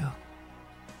voicemail.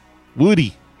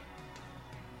 Woody.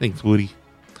 Thanks, Woody.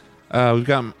 We've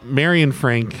got Mary and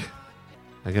Frank.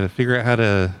 I got to figure out how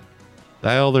to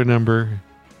dial their number.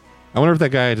 I wonder if that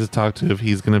guy I just talked to, if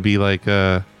he's going to be like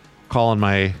calling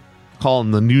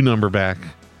the new number back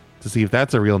to see if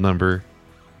that's a real number.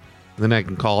 Then I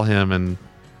can call him and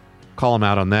call him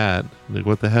out on that. Like,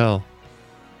 what the hell?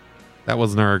 That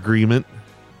wasn't our agreement.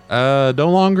 No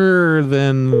longer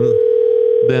than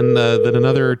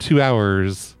another 2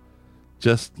 hours.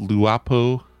 Just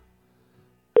Luapo.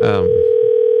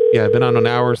 Yeah, I've been on an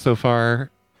hour so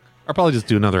far. I'll probably just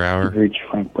do another hour. You've reached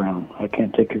Frank Brown. I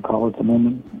can't take your call at the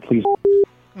moment. Please.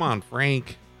 Come on,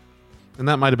 Frank. And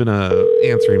that might have been a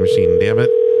answering machine, damn it.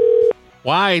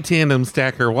 Why, Tandem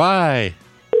Stacker? Why?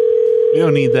 We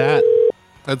don't need that.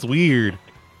 That's weird.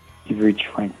 You've reached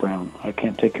Frank Brown. I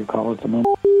can't take your call at the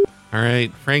moment. All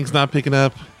right, Frank's not picking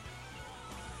up.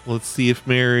 Let's see if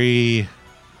Mary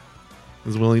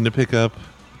is willing to pick up.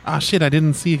 Ah, shit, I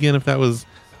didn't see again if that was...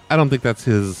 I don't think that's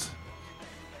his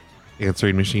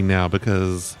answering machine now,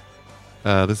 because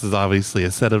this is obviously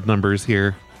a set of numbers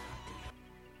here.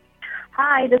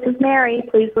 Hi, this is Mary.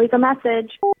 Please leave a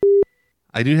message.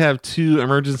 I do have 2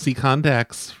 emergency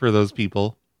contacts for those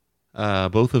people.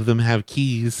 Both of them have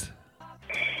keys.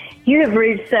 You have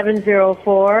reached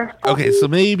 704. Okay, so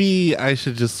maybe I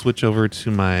should just switch over to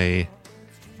my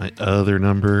other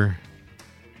number.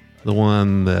 The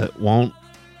one that won't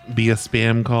be a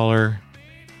spam caller.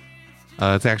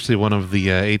 It's actually one of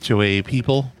the HOA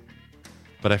people,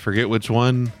 but I forget which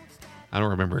one. I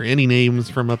don't remember any names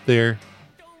from up there.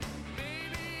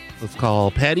 Let's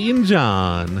call Patty and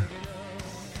John.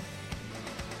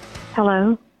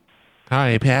 Hello?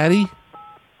 Hi, Patty.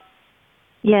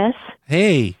 Yes?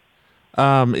 Hey,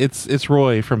 it's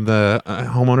Roy from the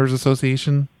Homeowners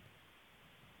Association.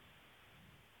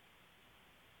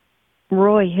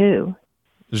 Roy who?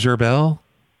 Gerbel.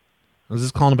 I was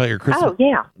just calling about your Christmas. Oh,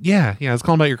 yeah. Yeah, I was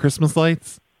calling about your Christmas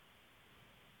lights.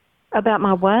 About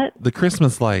my what? The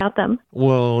Christmas light. About them?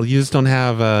 Well, you just don't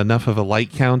have enough of a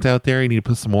light count out there. You need to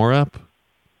put some more up.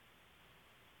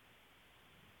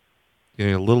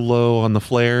 You're a little low on the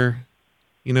flare,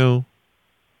 Do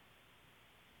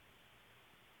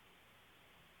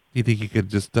you think you could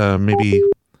just maybe...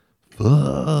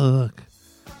 Fuck.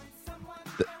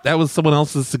 That was someone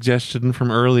else's suggestion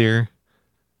from earlier.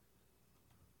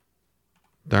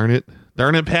 Darn it,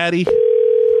 Patty.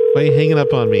 Why are you hanging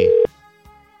up on me?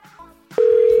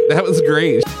 That was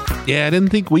great. Yeah, I didn't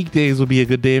think weekdays would be a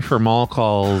good day for mall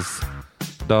calls,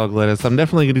 Dog Lettuce. I'm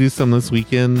definitely going to do some this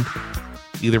weekend,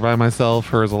 either by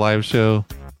myself or as a live show.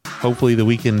 Hopefully the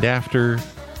weekend after.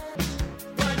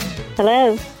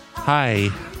 Hello. Hi.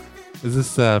 Is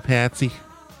this Patsy?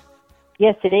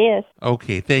 Yes, it is.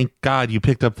 Okay, thank God you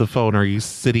picked up the phone. Are you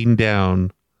sitting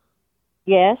down?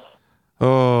 Yes.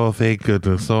 Oh, thank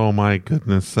goodness. Oh, my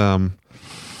goodness.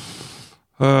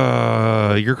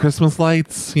 Your Christmas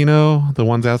lights, the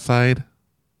ones outside?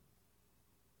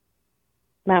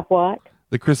 My what?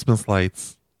 The Christmas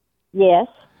lights. Yes.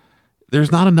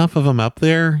 There's not enough of them up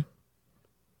there.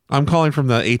 I'm calling from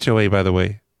the HOA, by the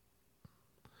way.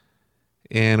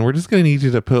 And we're just going to need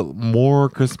you to put more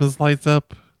Christmas lights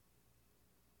up.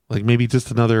 Like maybe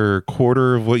just another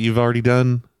quarter of what you've already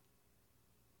done.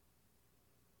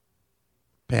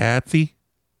 Patsy?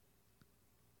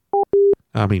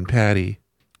 I mean, Patty.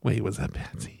 Wait, was that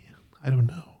Patsy? I don't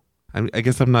know. I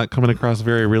guess I'm not coming across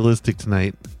very realistic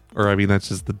tonight. Or, I mean, that's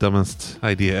just the dumbest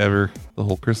idea ever. The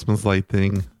whole Christmas light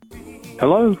thing.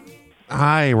 Hello?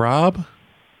 Hi, Rob?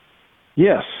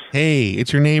 Yes. Hey,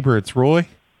 it's your neighbor. It's Roy?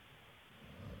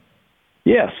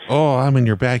 Yes. Oh, I'm in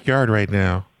your backyard right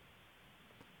now.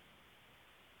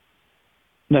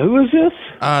 Now, who is this?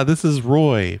 This is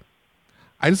Roy.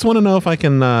 I just want to know if I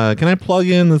can I plug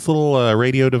in this little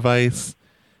radio device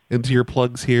into your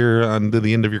plugs here onto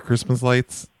the end of your Christmas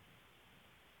lights?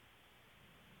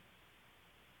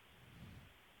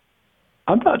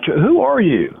 I'm not sure. Who are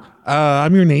you?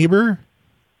 I'm your neighbor.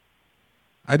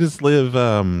 I just live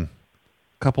a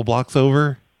couple blocks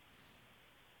over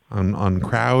on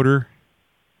Crowder.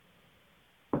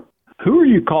 Who are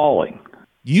you calling?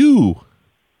 You.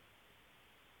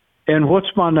 And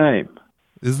what's my name?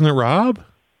 Isn't it Rob?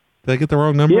 Did I get the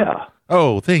wrong number? Yeah.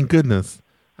 Oh, thank goodness.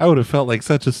 I would have felt like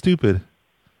such a stupid.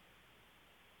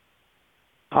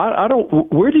 I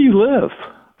don't. Where do you live?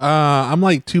 I'm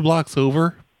like 2 blocks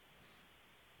over.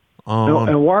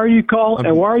 And why are you calling?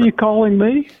 And why are you calling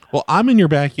me? Well, I'm in your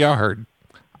backyard.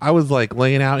 I was like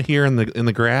laying out here in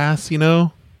the grass,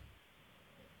 and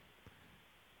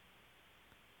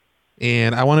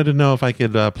I wanted to know if I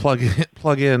could plug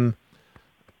in.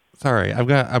 Sorry,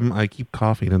 I keep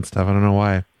coughing and stuff. I don't know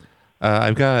why.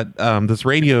 I've got this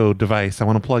radio device I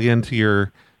want to plug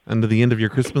into the end of your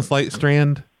Christmas light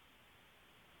strand.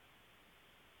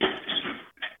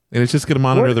 And it's just going to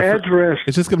monitor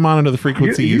it's just going to monitor the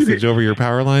frequency usage over your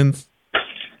power lines.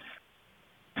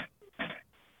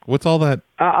 What's all that?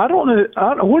 I don't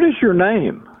know. What is your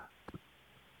name?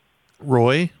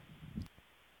 Roy.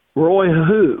 Roy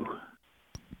who?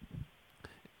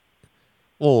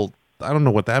 Well, I don't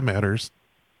know what that matters.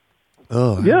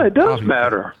 Oh, yeah, it does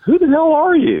matter. Who the hell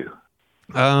are you?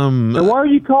 And why are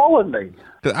you calling me?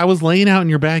 I was laying out in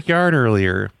your backyard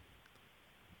earlier.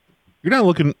 You're not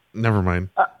looking. Never mind.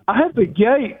 I have the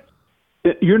gate.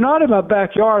 You're not in my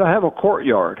backyard. I have a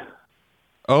courtyard.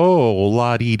 Oh,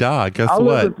 la-dee-da. Guess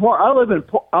what?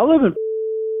 I live in.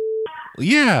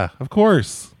 Yeah, of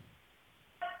course.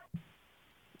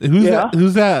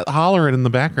 Who's that hollering in the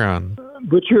background?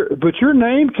 But your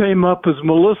name came up as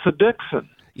Melissa Dixon.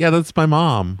 Yeah, that's my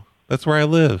mom. That's where I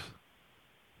live.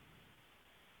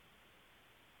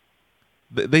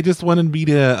 They just wanted me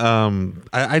to.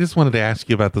 I just wanted to ask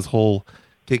you about this whole.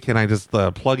 Can I just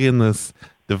plug in this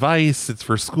device? It's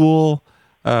for school.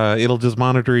 It'll just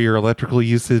monitor your electrical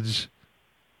usage,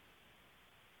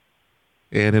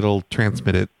 and it'll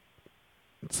transmit it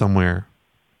somewhere.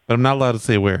 But I'm not allowed to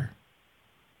say where.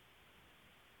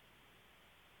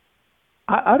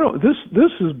 I don't.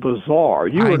 This is bizarre.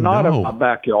 You are not in my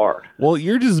backyard. Well,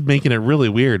 you're just making it really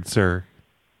weird, sir.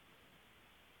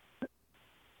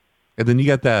 And then you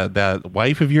got that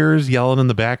wife of yours yelling in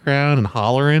the background and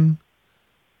hollering.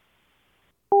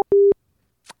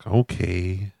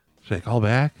 Okay. Should I call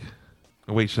back?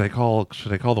 Oh, wait, should I call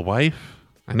the wife?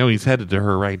 I know he's headed to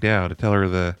her right now to tell her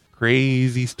the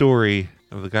crazy story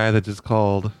of the guy that just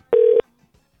called.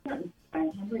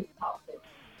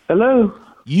 Hello?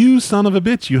 You son of a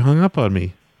bitch, you hung up on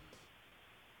me.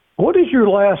 What is your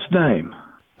last name?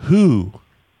 Who?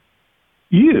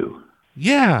 You.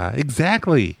 Yeah,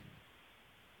 exactly.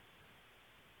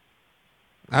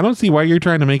 I don't see why you're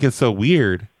trying to make it so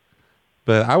weird.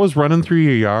 But I was running through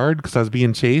your yard because I was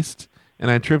being chased,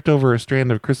 and I tripped over a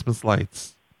strand of Christmas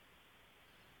lights.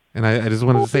 And I just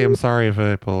wanted to say I'm sorry if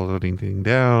I pulled anything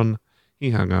down. He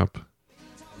hung up.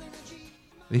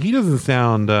 He doesn't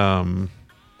sound,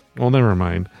 well, never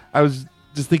mind. I was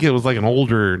just think it was like an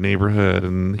older neighborhood,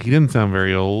 and he didn't sound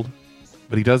very old,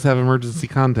 but he does have emergency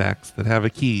contacts that have a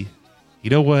key. You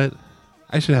know what?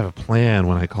 I should have a plan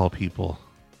when I call people.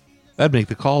 That'd make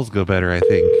the calls go better, I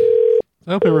think.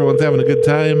 I hope everyone's having a good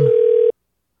time.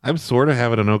 I'm sort of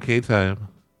having an okay time.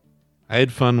 I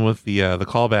had fun with the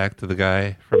callback to the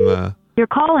guy from the... Your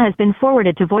call has been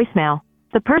forwarded to voicemail.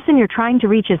 The person you're trying to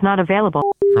reach is not available.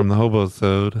 From the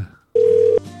Hobosode.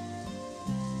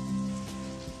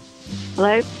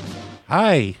 Hello?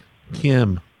 Hi,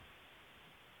 Kim.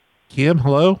 Kim,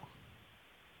 hello?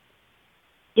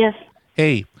 Yes.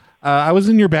 Hey, I was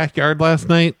in your backyard last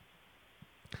night,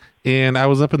 and I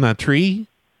was up in that tree,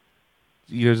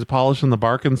 just polishing the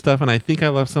bark and stuff, and I think I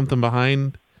left something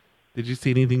behind. Did you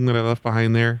see anything that I left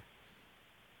behind there?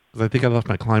 Because I think I left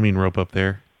my climbing rope up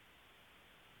there.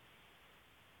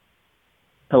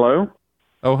 Hello?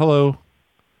 Oh, hello.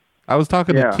 I was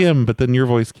talking to Kim, but then your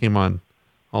voice came on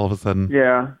all of a sudden.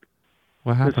 Yeah.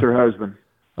 What happened? It's her husband.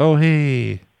 Oh,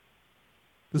 hey.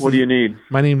 What do you need?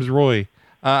 My name's Roy.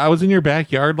 I was in your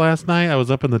backyard last night. I was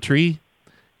up in the tree,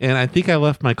 and I think I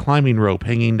left my climbing rope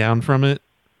hanging down from it.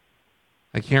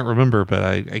 I can't remember, but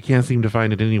I can't seem to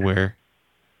find it anywhere.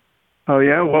 Oh,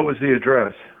 yeah? What was the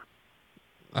address?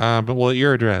 At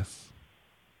your address.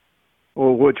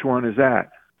 Well, which one is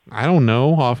that? I don't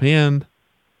know offhand.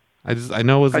 I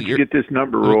know it was How'd you get this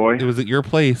number, Roy? It was at your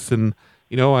place, and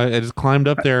I just climbed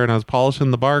up there and I was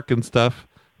polishing the bark and stuff,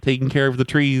 taking care of the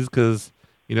trees because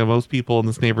most people in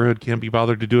this neighborhood can't be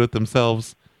bothered to do it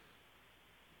themselves.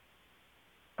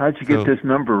 How'd you get this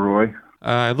number, Roy?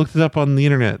 I looked it up on the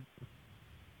internet.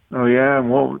 Oh yeah, and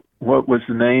what was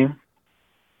the name?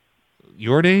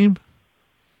 Your name?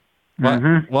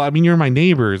 Mm-hmm. Well, I mean, you're my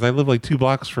neighbors. I live like 2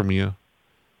 blocks from you.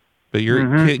 But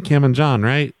you're Kim and John,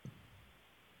 right?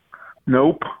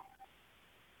 Nope.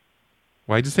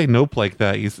 Why'd you say nope like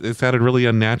that? It sounded really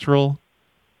unnatural.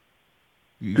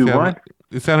 What?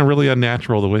 It sounded really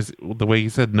unnatural the way you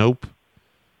said nope.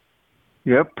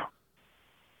 Yep.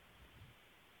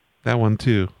 That one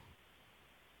too.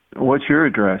 What's your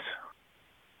address?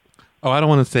 Oh, I don't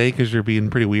want to say because you're being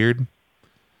pretty weird.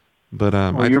 But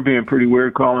you're being pretty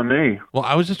weird calling me. Well,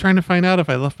 I was just trying to find out if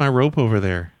I left my rope over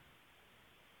there.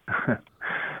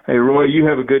 Hey, Roy, you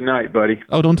have a good night, buddy.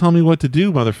 Oh, don't tell me what to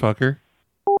do, motherfucker.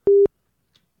 All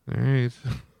right.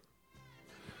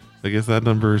 I guess that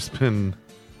number's been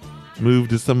moved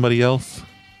to somebody else.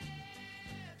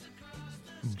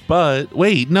 But,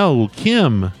 wait, no,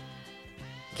 Kim.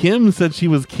 Kim said she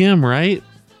was Kim, right?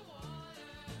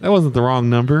 That wasn't the wrong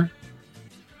number.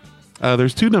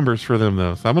 There's 2 numbers for them,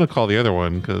 though, so I'm going to call the other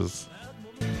one, because...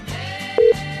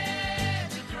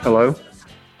 Hello?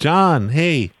 John,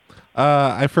 hey.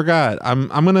 I forgot. I'm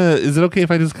going to... Is it okay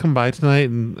if I just come by tonight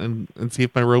and see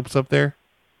if my rope's up there?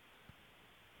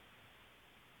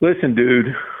 Listen,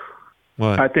 dude.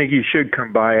 What? I think you should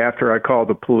come by after I call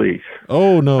the police.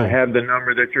 Oh, no. I have the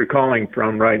number that you're calling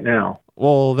from right now.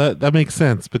 Well, that makes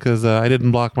sense, because I didn't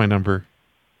block my number.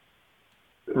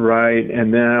 Right,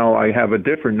 and now I have a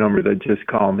different number that just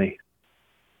called me.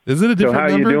 Is it a different number?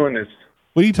 So how are you doing this?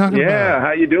 What are you talking about? Yeah,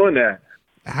 how you doing that?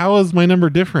 How is my number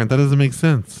different? That doesn't make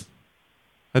sense.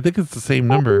 I think it's the same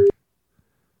number.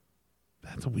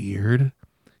 That's weird.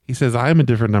 He says I'm a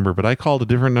different number, but I called a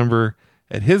different number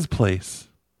at his place.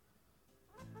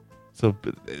 So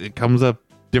it comes up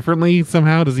differently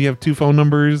somehow? Does he have 2 phone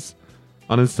numbers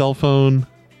on his cell phone?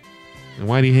 And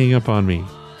why did he hang up on me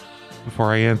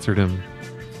before I answered him?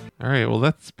 All right, well,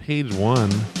 that's page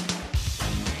 1.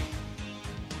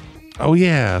 Oh,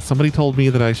 yeah. Somebody told me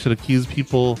that I should accuse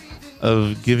people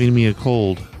of giving me a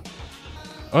cold.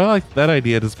 Oh, I like that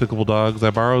idea, Despicable Dogs.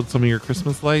 I borrowed some of your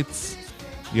Christmas lights.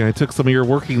 I took some of your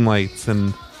working lights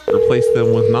and replaced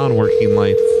them with non-working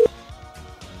lights.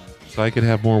 So I could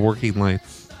have more working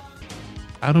lights.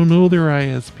 I don't know their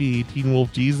ISP, Teen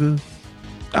Wolf Jesus.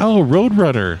 Oh,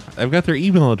 Roadrunner. I've got their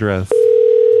email address.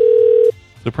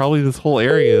 So probably this whole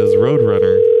area is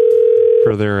Roadrunner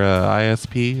for their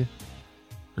ISP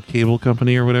or cable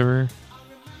company or whatever.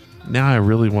 Now I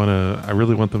really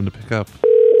want them to pick up.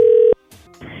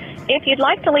 If you'd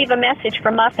like to leave a message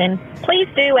for Muffin, please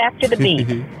do after the beep.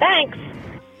 Thanks.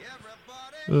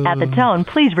 At the tone,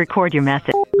 please record your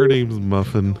message. Her name's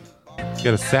Muffin.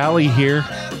 Got a Sally here.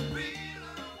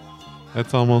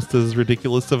 That's almost as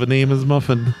ridiculous of a name as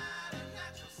Muffin.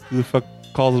 Who the fuck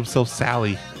calls himself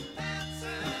Sally?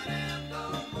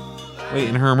 Wait,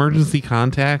 and her emergency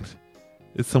contact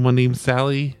is someone named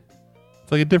Sally?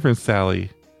 It's like a different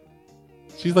Sally.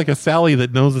 She's like a Sally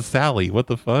that knows a Sally. What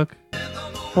the fuck?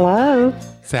 Hello?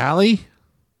 Sally?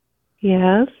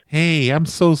 Yes? Hey, I'm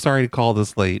so sorry to call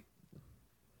this late.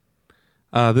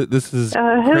 This is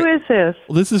who is this?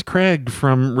 Well, this is Craig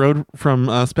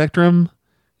from Spectrum,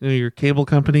 your cable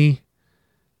company.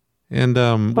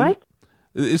 And what?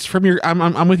 It's from your.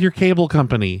 I'm with your cable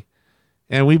company,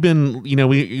 and we've been.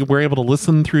 We were able to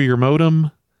listen through your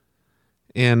modem,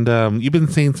 and you've been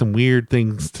saying some weird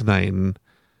things tonight, and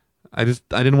I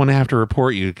didn't want to have to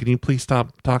report you. Can you please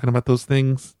stop talking about those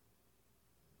things?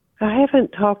 I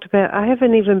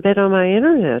haven't even been on my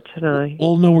internet tonight.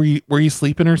 Well, no, were you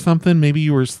sleeping or something? Maybe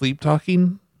you were sleep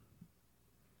talking?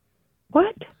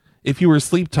 What? If you were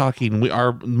sleep talking,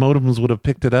 our modems would have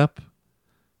picked it up.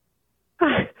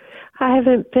 I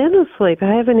haven't been asleep.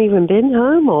 I haven't even been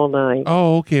home all night.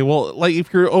 Oh, okay. Well, like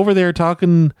if you're over there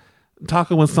talking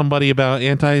with somebody about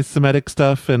anti-Semitic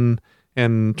stuff and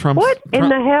Trump's... What in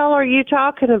the hell are you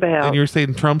talking about? And you're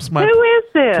saying Who is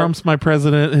this? Trump's my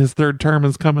president. His third term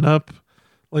is coming up.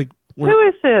 Like, who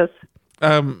is this?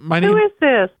 My name. Who is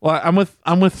this? Well,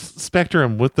 I'm with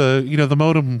Spectrum, with the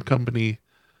modem company.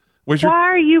 Why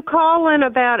are you calling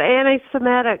about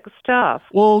anti-Semitic stuff?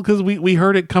 Well, because we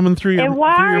heard it coming through. And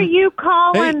why are you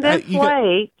calling this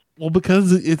late? Well,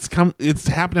 because it's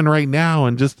happening right now,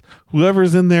 and just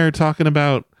whoever's in there talking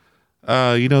about,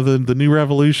 the new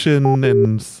revolution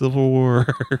and Civil War.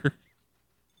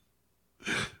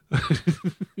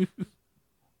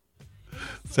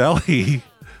 Sally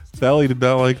did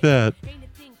not like that.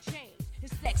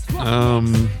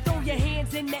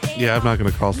 Yeah, I'm not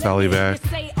going to call Sally back.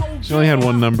 She only had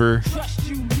one number.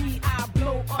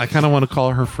 I kind of want to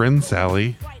call her friend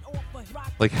Sally.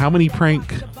 Like, how many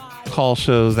prank call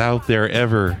shows out there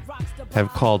ever have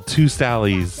called two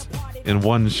Sallys in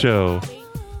one show?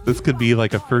 This could be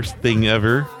like a first thing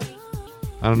ever.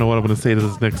 I don't know what I'm going to say to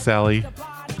this next Sally.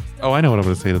 Oh, I know what I'm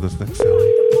going to say to this next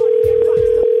Sally.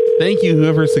 Thank you,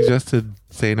 whoever suggested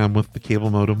saying I'm with the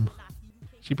cable modem.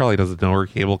 She probably doesn't know her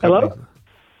cable company. Hello?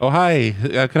 Oh, hi.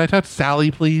 Can I talk to Sally,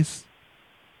 please?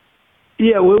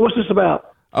 Yeah, what's this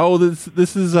about? Oh,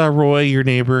 this is Roy, your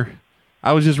neighbor.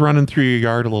 I was just running through your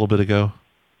yard a little bit ago.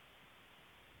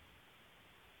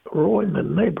 Roy, my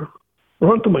neighbor.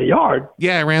 Run through my yard?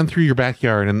 Yeah, I ran through your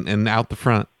backyard and out the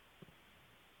front.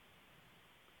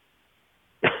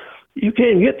 You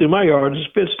can't get through my yard.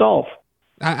 It's fenced off.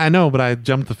 I know, but I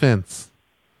jumped the fence.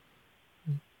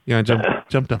 Yeah, I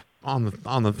jumped up on the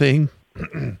thing.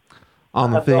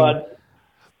 On the thing. God.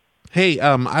 Hey,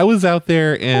 I was out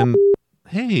there and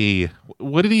hey,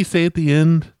 what did he say at the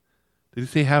end? Did he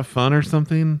say have fun or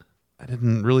something? I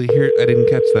didn't really hear. I didn't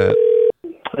catch that.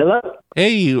 Hello? Hey,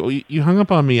 you hung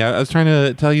up on me. I was trying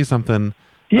to tell you something.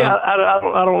 Yeah, I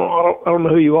don't know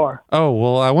who you are. Oh,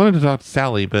 well, I wanted to talk to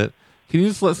Sally, but can you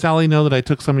just let Sally know that I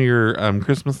took some of your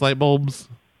Christmas light bulbs?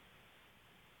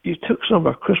 You took some of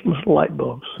our Christmas light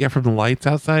bulbs? Yeah, from the lights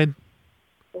outside.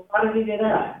 Why did you do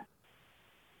that?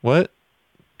 What?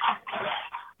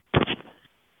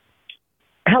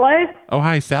 Hello? Oh,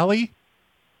 hi, Sally?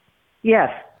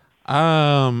 Yes.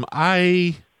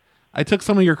 I took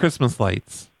some of your Christmas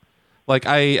lights. Like,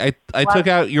 I took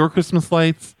out your Christmas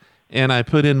lights, and I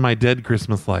put in my dead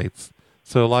Christmas lights.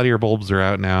 So a lot of your bulbs are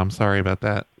out now. I'm sorry about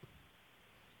that.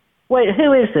 Wait,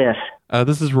 who is this?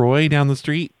 This is Roy down the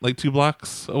street, like 2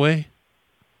 blocks away.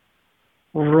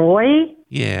 Roy?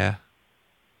 Yeah.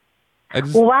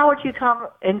 Well, why would you come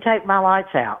and take my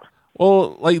lights out?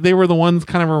 Well, like they were the ones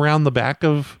kind of around the back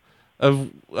of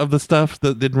the stuff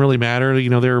that didn't really matter. You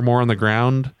know, they were more on the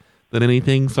ground than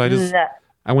anything. So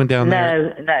I went down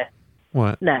there. No.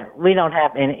 What? No, we don't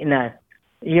have any. No,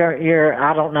 you're.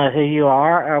 I don't know who you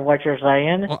are or what you're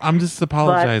saying. Well, I'm just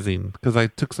apologizing because I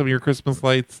took some of your Christmas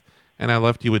lights and I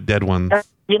left you with dead ones.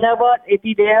 You know what? If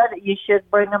you did, you should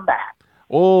bring them back.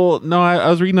 Oh no, I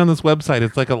was reading on this website.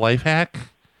 It's like a life hack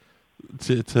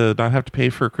to not have to pay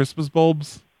for Christmas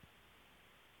bulbs.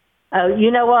 Oh,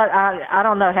 you know what? I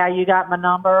don't know how you got my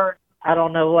number. I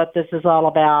don't know what this is all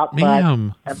about.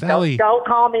 Ma'am, but Sally. Don't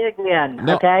call me again,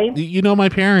 No, okay? You know my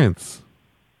parents.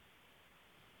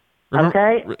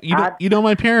 Okay. You know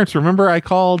my parents. Remember I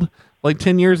called like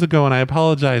 10 years ago and I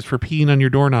apologized for peeing on your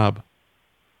doorknob.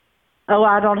 Oh,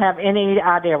 I don't have any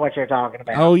idea what you're talking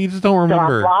about. Oh, you just don't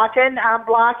remember. So I'm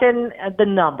blocking the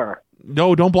number.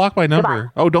 No, don't block my number.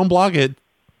 Goodbye. Oh, don't block it.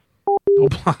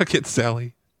 Don't block it,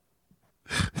 Sally.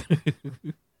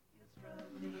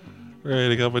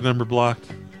 Right, I got my number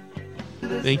blocked.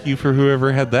 Thank you for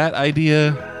whoever had that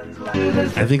idea.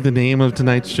 I think the name of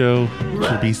tonight's show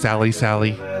should be Sally.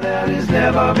 Sally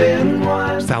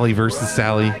versus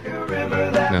Sally.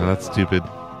 No, that's stupid.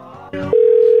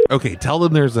 Okay, tell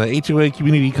them there's a HOA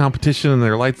community competition and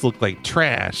their lights look like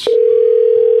trash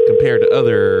compared to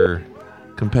other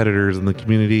competitors in the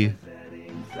community.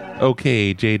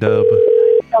 Okay, J-Dub.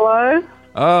 Hello?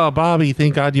 Oh, Bobby,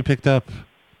 thank God you picked up.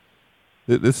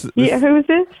 This Yeah, who is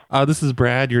this? This is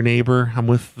Brad, your neighbor. I'm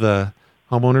with the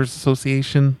Homeowners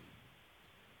Association.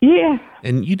 Yeah.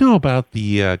 And you know about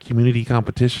the community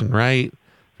competition, right?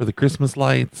 For the Christmas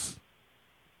lights.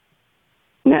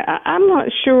 No, I'm not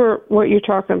sure what you're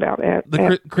talking about.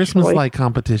 The Christmas light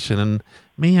competition. And,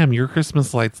 ma'am, your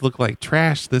Christmas lights look like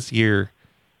trash this year.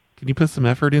 Can you put some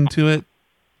effort into it?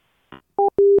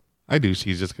 I knew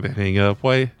she's just going to hang up.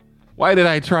 Why did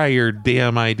I try your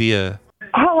damn idea?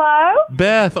 Hello?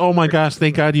 Beth, oh my gosh,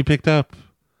 thank God you picked up.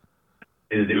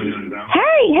 Hey,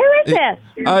 who is this?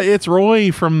 It's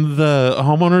Roy from the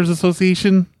Homeowners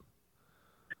Association.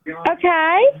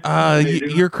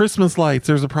 Okay. Your Christmas lights,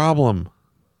 there's a problem.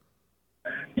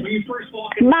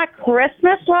 My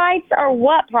Christmas lights are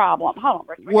what problem? Hold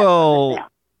on. Well,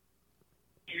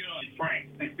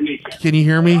 can you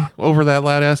hear me over that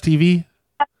loud ass TV?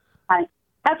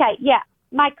 Okay, yeah.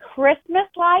 My Christmas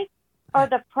lights are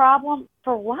the problem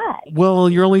for what? Well,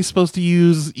 you're only supposed to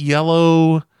use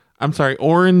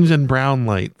orange and brown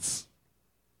lights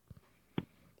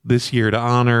this year to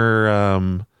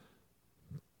honor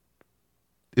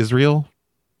Israel.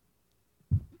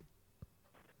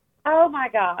 Oh my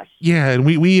gosh. Yeah, and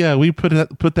we put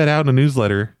that out in a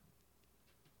newsletter.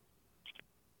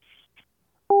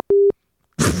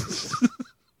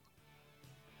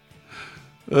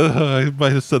 I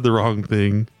might have said the wrong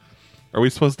thing. Are we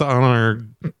supposed to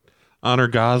honor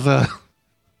Gaza?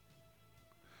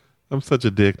 I'm such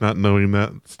a dick not knowing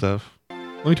that stuff.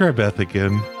 Let me try Beth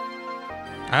again.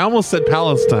 I almost said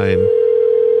Palestine.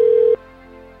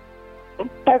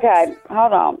 Okay,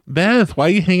 hold on. Beth, why are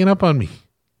you hanging up on me?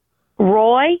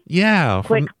 Roy? Yeah,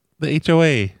 from the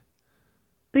HOA.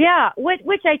 Yeah,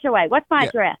 which HOA? What's my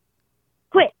address?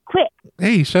 Quick.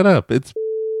 Hey, shut up. It's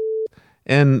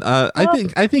and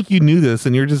I think you knew this,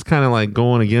 and you're just kind of like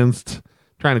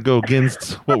trying to go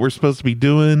against what we're supposed to be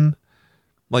doing.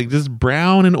 Like just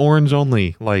brown and orange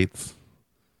only lights.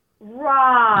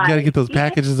 Right. You got to get those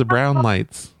packages of brown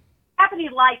lights. Have any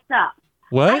lights up?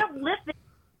 What? I don't listen.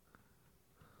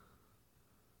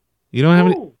 You don't have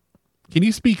any? Can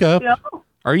you speak up? No.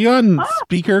 Are you on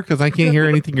speaker? Because I can't hear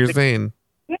anything you're saying.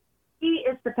 He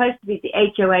is supposed to be the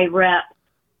HOA rep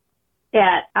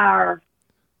at our,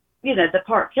 the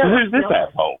park. Who's this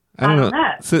asshole? I don't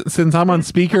know. Since I'm on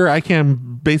speaker, I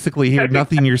can basically hear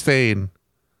nothing you're saying.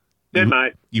 Good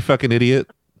night. You fucking idiot.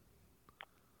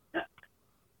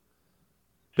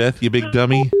 Beth, you big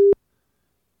dummy.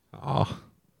 Oh.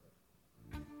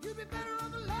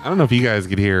 I don't know if you guys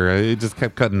could hear. It just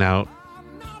kept cutting out.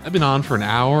 I've been on for an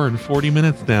hour and 40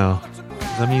 minutes now.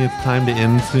 Does that mean it's time to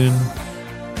end soon?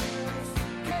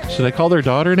 Should I call their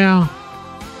daughter now?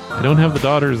 I don't have the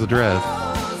daughter's address.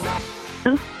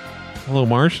 Hello,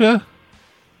 Marcia?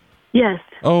 Yes.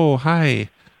 Oh, hi.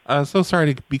 So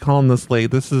sorry to be calling this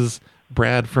late. This is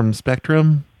Brad from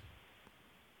Spectrum.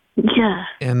 Yeah.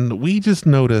 And we just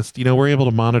noticed, we're able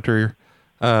to monitor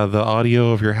the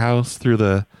audio of your house through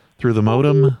the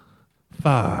modem.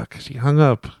 Fuck, she hung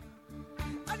up.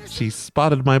 She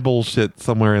spotted my bullshit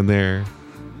somewhere in there.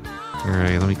 All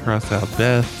right, let me cross out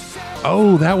Beth.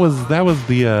 Oh, that was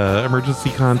the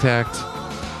emergency contact,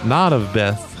 not of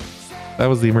Beth. That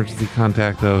was the emergency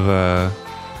contact of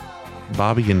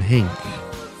Bobby and Hank,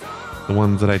 the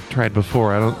ones that I tried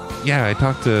before. I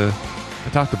talked to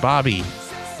Bobby.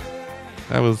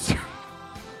 That was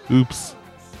oops.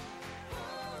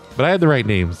 But I had the right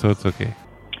name, so it's okay.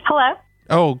 Hello?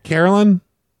 Oh, Carolyn?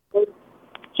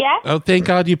 Yeah? Oh, thank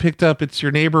God you picked up. It's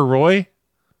your neighbor, Roy?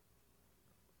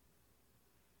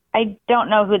 I don't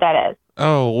know who that is.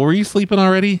 Oh, were you sleeping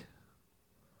already?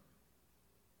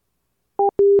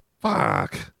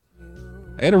 Fuck.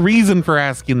 I had a reason for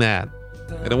asking that.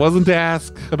 And it wasn't to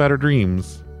ask about her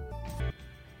dreams.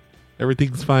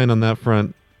 Everything's fine on that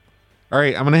front. All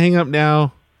right, I'm going to hang up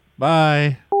now.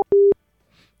 Bye.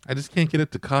 I just can't get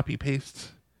it to copy paste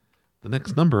the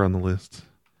next number on the list.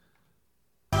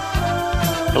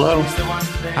 Hello.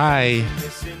 Hi.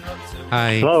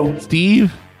 Hello.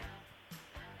 Steve?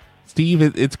 Steve,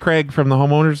 it's Craig from the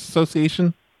Homeowners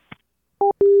Association.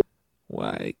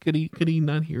 Why? Could he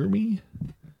not hear me?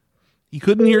 He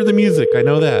couldn't hear the music. I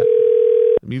know that.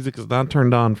 The music is not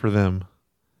turned on for them.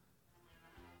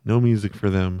 No music for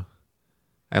them.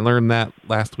 I learned that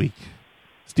last week.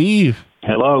 Steve.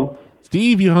 Hello.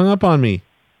 Steve, you hung up on me.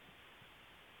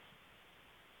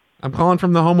 I'm calling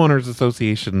from the Homeowners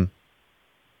Association.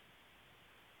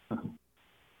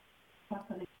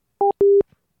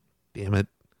 Damn it.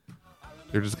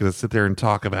 They're just going to sit there and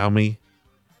talk about me.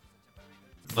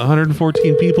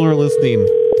 114 people are listening.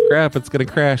 Crap, it's going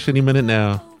to crash any minute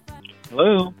now.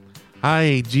 Hello.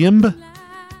 Hi, Jim.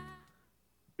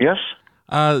 Yes?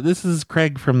 This is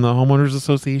Craig from the Homeowners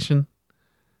Association.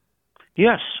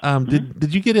 Yes.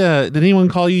 Did you get did anyone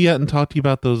call you yet and talk to you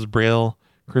about those Braille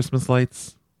Christmas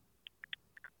lights?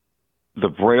 The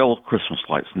Braille Christmas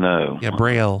lights, no. Yeah,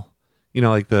 Braille. You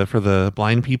know, like for the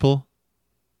blind people?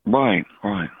 Right.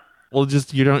 Well,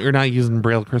 just you're not using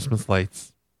Braille Christmas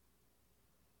lights.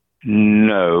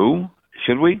 No.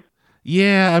 Should we?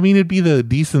 Yeah, I mean it'd be the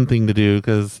decent thing to do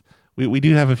because we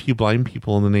do have a few blind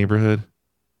people in the neighborhood.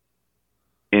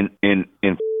 In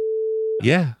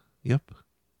Yeah. Yep.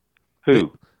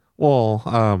 Who? Well,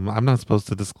 I'm not supposed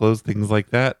to disclose things like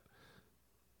that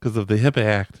because of the HIPAA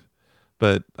Act,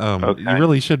 but Okay. you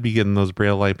really should be getting those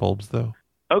Braille light bulbs, though.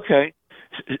 Okay.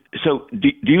 So, do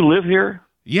you live here?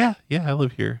 Yeah, I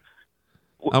live here.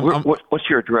 What's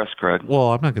your address, Craig?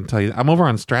 Well, I'm not going to tell you. I'm over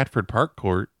on Stratford Park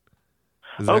Court.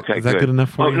 Is that good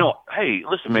enough for you? No. Hey,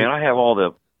 listen, man. I have all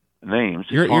the names.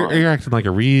 You're acting like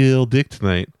a real dick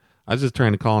tonight. I was just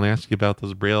trying to call and ask you about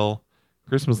those Braille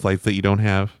Christmas lights that you don't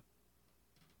have.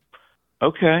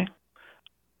 Okay.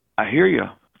 I hear you.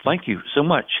 Thank you so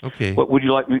much. Okay. What would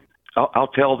you like me? I'll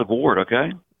tell the board,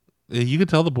 okay? You can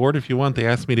tell the board if you want. They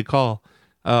asked me to call.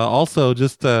 Also,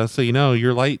 just so you know,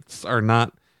 your lights are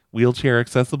not wheelchair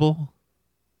accessible.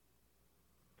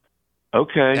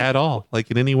 Okay. At all,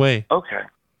 like in any way. Okay.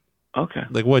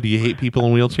 Like what? Do you hate people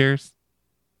in wheelchairs?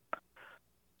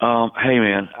 Hey,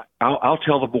 man, I'll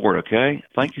tell the board, okay?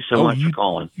 Thank you so much for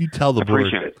calling. You tell the board.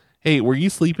 Appreciate it. Hey, were you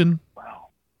sleeping? Wow.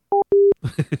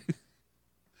 Did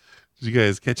you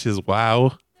guys catch his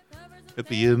wow at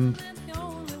the end?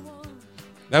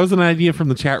 That was an idea from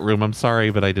the chat room. I'm sorry,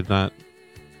 but I did not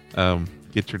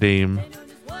get your name.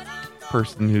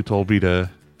 Person who told me to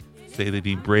say they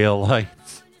need Braille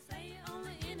lights.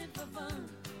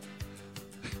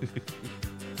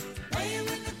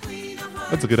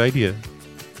 That's a good idea.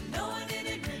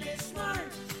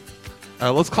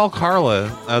 Let's call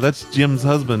Carla. That's Jim's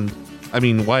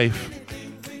wife.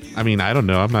 I don't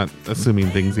know. I'm not assuming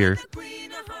things here.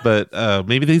 But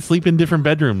maybe they sleep in different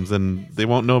bedrooms and she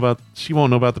won't know about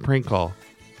the prank call.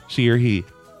 She or he.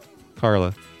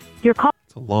 Carla. Your call.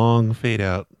 It's a long fade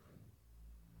out.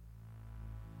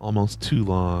 Almost too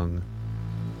long.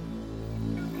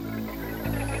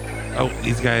 Oh,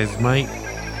 these guys might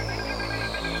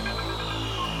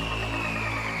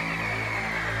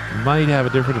have a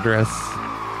different address.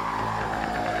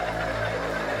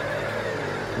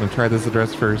 I'm going to try this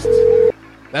address first.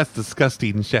 That's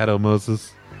disgusting, Shadow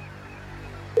Moses.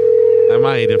 I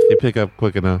might if they pick up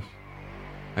quick enough.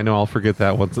 I know I'll forget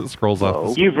that once it scrolls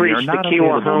off. You've reached the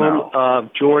Kiowa home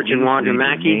of George and Wanda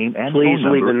Mackey. Please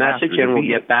leave a message and we'll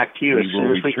get back to you as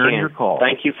soon as we can.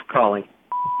 Thank you for calling.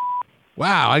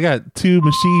 Wow, I got two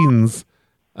machines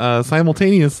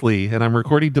simultaneously, and I'm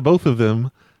recording to both of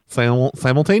them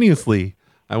simultaneously.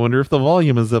 I wonder if the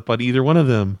volume is up on either one of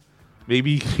them.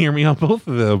 Maybe you can hear me on both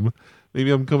of them.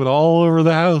 Maybe I'm coming all over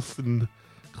the house in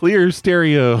clear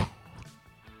stereo.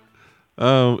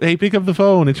 Hey, pick up the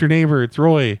phone. It's your neighbor. It's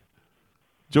Roy.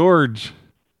 George,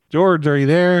 are you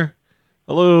there?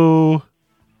 Hello.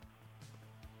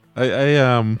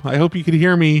 I hope you can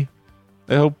hear me.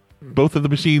 I hope both of the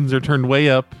machines are turned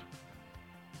way up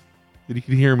and you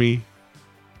can hear me.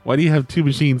 Why do you have two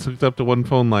machines hooked up to one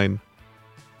phone line?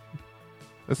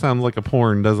 That sounds like a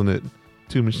porn, doesn't it?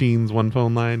 Two machines, one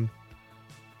phone line.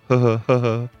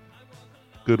 Good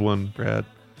one, Brad.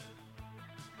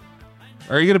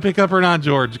 Are you going to pick up or not,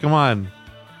 George? Come on.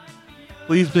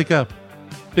 Please pick up.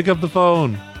 Pick up the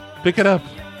phone. Pick it up.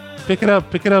 Pick it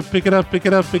up. Pick it up. Pick it up. Pick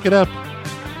it up. Pick it up.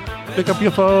 Pick up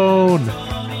your phone.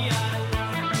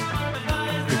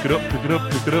 Pick it up. Pick it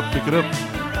up. Pick it up. Pick it up.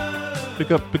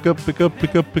 Pick up. Pick up. Pick up.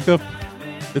 Pick up. Pick up.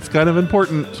 It's kind of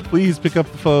important. Please pick up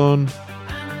the phone.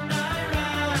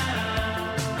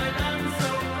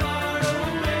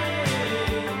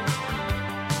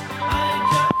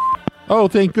 Oh,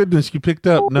 thank goodness you picked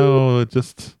up. No, it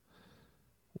just...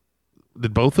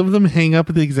 Did both of them hang up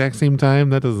at the exact same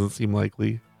time? That doesn't seem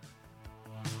likely.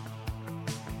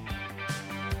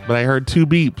 But I heard two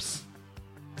beeps.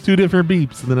 Two different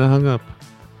beeps, and then I hung up.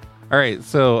 All right,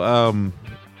 so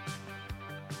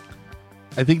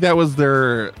I think that was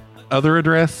their other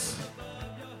address.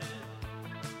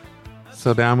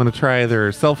 So now I'm going to try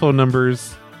their cell phone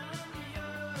numbers.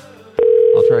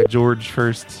 I'll try George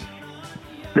first.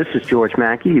 This is George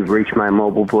Mackey. You've reached my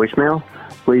mobile voicemail.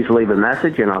 Please leave a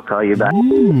message and I'll call you back.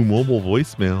 Ooh, mobile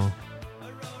voicemail.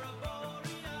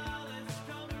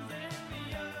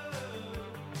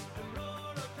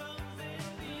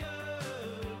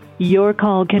 Your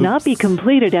call cannot be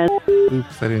completed as...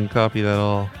 Oops, I didn't copy that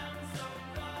all.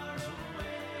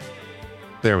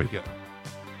 There we go.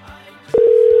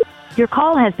 Your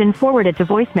call has been forwarded to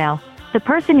voicemail. The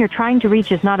person you're trying to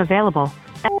reach is not available.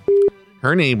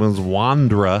 Her name was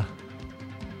Wandra.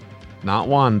 Not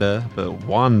Wanda, but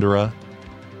Wandra.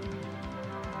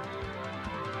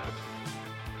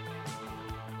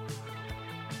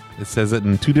 It says it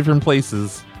in 2 different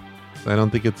places, so I don't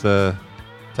think it's a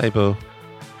typo.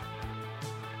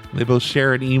 They both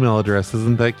share an email address.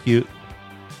 Isn't that cute?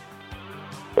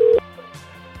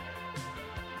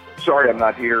 Sorry, I'm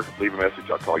not here. Leave a message.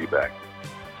 I'll call you back.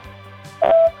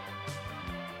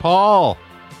 Paul!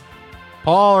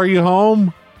 Paul, are you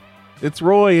home? It's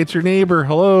Roy. It's your neighbor.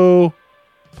 Hello?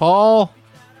 Paul?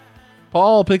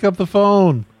 Paul, pick up the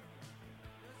phone.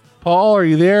 Paul, are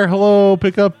you there? Hello?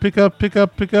 Pick up.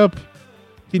 Can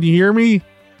you hear me?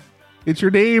 It's your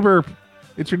neighbor.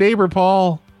 It's your neighbor,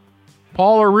 Paul.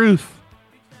 Paul or Ruth?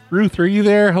 Ruth, are you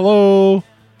there? Hello?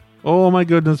 Oh my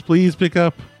goodness, please pick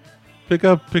up. Pick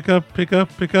up the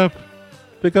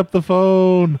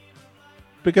phone.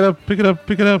 Pick it up.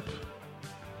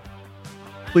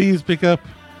 Please pick up.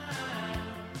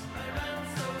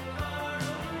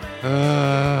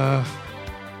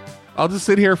 I'll just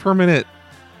sit here for a minute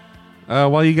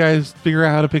while you guys figure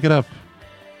out how to pick it up.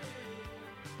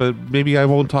 But maybe I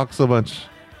won't talk so much.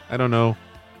 I don't know.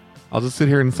 I'll just sit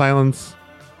here in silence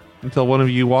until one of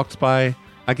you walks by.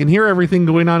 I can hear everything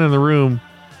going on in the room.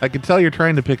 I can tell you're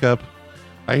trying to pick up.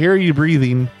 I hear you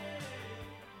breathing.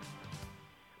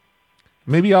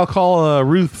 Maybe I'll call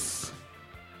Ruth's.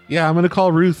 Yeah, I'm going to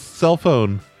call Ruth's cell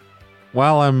phone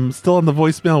while I'm still on the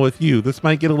voicemail with you. This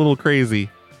might get a little crazy.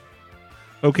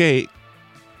 Okay,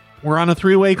 we're on a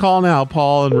 3-way call now,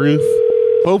 Paul and Ruth.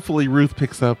 Hopefully Ruth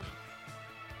picks up.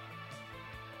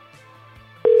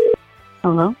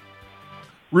 Hello?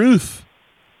 Ruth.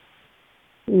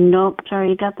 Nope, sorry,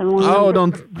 you got the wrong number. Oh,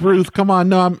 don't, Ruth, come on.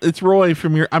 No, it's Roy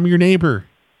I'm your neighbor.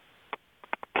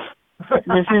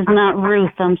 This is not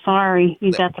Ruth, I'm sorry.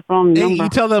 You got the wrong number. Hey, you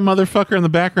tell that motherfucker in the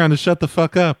background to shut the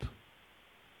fuck up.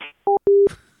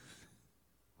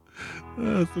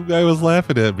 Some guy was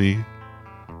laughing at me.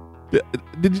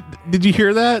 Did you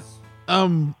hear that?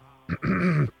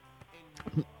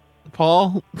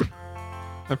 Paul?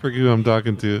 I forget who I'm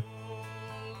talking to.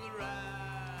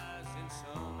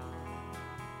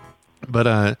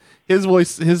 But his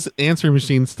voice, his answering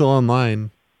machine's still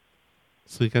online.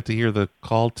 So you got to hear the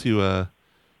call to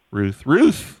Ruth.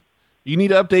 Ruth, you need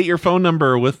to update your phone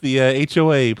number with the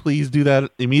HOA. Please do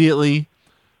that immediately.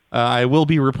 I will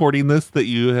be reporting this, that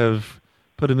you have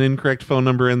put an incorrect phone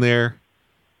number in there.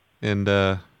 And,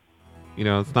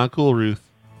 it's not cool, Ruth.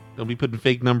 Don't be putting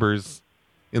fake numbers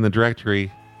in the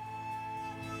directory.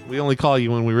 We only call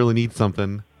you when we really need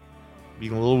something.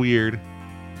 Being a little weird.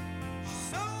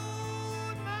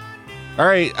 All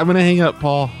right, I'm going to hang up,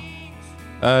 Paul.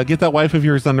 Get that wife of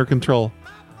yours under control.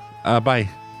 Bye.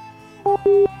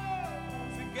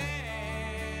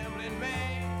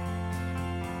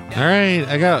 All right,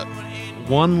 I got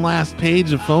one last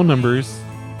page of phone numbers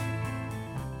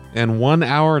and 1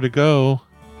 hour to go.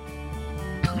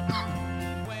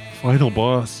 Final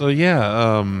boss. So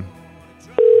yeah,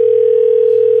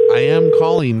 I am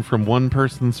calling from one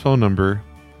person's phone number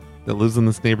that lives in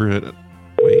this neighborhood.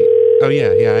 Wait. Oh yeah,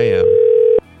 I am.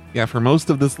 Yeah, for most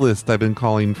of this list, I've been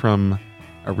calling from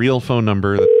a real phone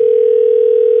number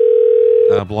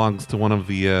that belongs to one of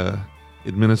the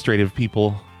administrative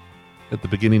people at the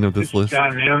beginning of this list.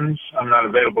 John Mims. I'm not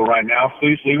available right now.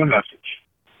 Please leave a message.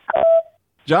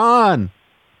 John,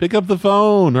 pick up the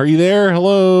phone. Are you there?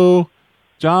 Hello?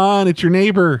 John, it's your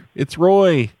neighbor. It's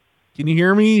Roy. Can you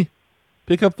hear me?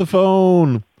 Pick up the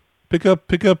phone. Pick up.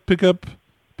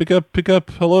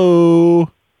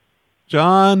 Hello?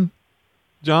 John?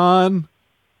 Hold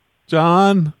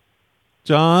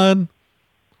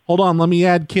on, let me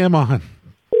add Kim on.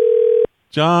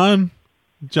 John,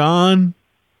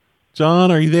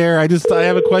 are you there? I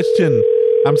have a question.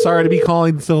 I'm sorry to be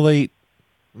calling so late.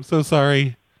 I'm so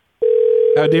sorry.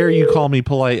 How dare you call me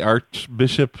polite,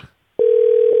 Archbishop?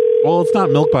 Well, it's not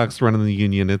Milkbox running the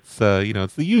union. It's,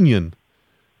 it's the union.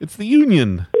 It's the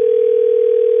union.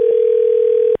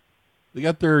 They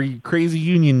got their crazy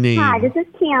union name. Hi, this is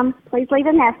Kim. Please leave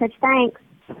a message. Thanks.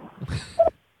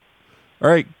 All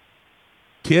right.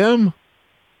 Kim,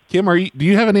 do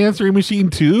you have an answering machine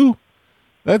too?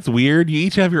 That's weird. You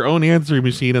each have your own answering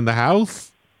machine in the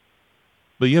house,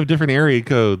 but you have different area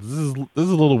codes. This is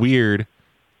a little weird.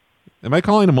 Am I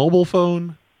calling a mobile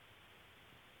phone?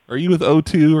 Are you with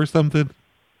O2 or something?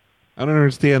 I don't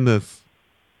understand this.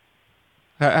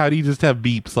 How do you just have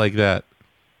beeps like that?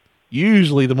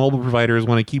 Usually the mobile providers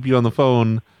want to keep you on the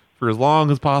phone for as long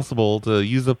as possible to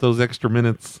use up those extra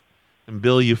minutes and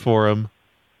bill you for them,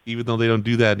 even though they don't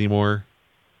do that anymore.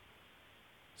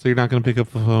 So you're not going to pick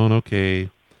up the phone. Okay.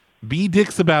 Be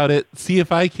dicks about it. See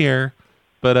if I care.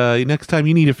 But next time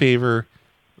you need a favor,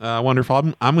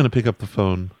 Wonderful, I'm going to pick up the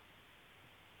phone.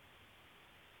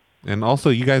 And also,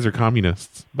 you guys are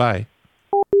communists. Bye.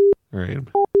 All right. I'm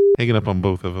hanging up on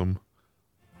both of them.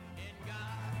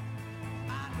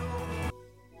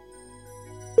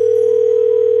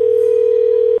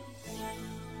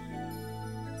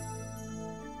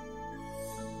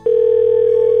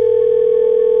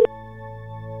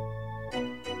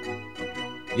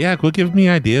 Yeah, quit giving me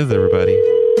ideas, everybody.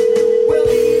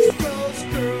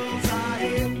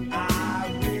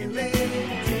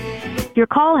 Your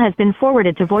call has been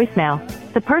forwarded to voicemail.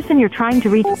 The person you're trying to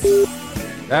reach...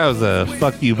 That was a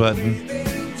fuck you button.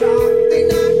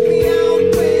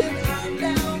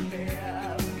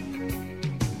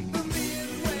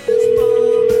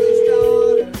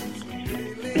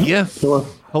 Yes.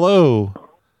 Hello.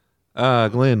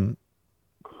 Glenn.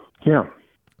 Yeah.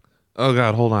 Oh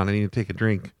God, hold on. I need to take a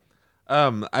drink.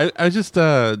 I just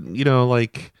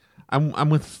like I'm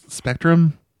with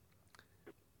Spectrum,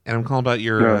 and I'm calling about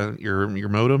your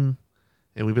modem,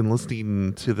 and we've been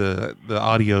listening to the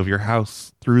audio of your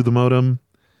house through the modem,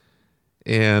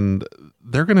 and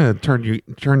they're gonna turn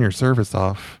your service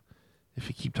off if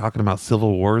you keep talking about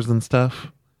civil wars and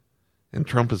stuff, and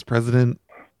Trump is president.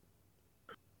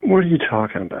 What are you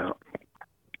talking about?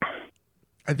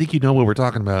 I think you know what we're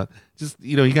talking about. Just,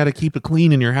 you got to keep it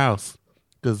clean in your house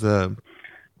because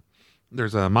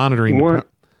there's a monitoring.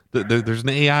 There's an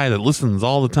AI that listens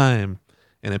all the time,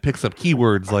 and it picks up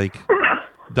keywords like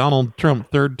Donald Trump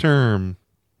third term,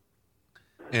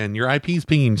 and your IP's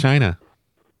pinging China.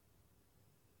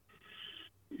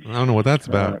 I don't know what that's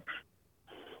about.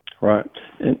 Right.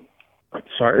 And,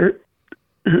 sorry,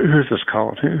 who's this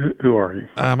calling? Who are you?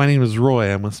 My name is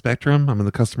Roy. I'm with Spectrum. I'm in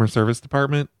the customer service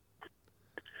department.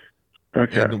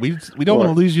 Okay. And we don't want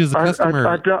to lose you as a customer.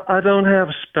 I don't have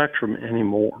Spectrum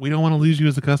anymore. We don't want to lose you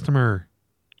as a customer.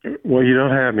 Well, you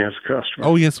don't have me as a customer.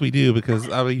 Oh, yes, we do. Because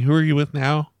who are you with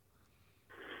now?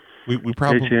 We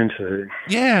probably AT&T.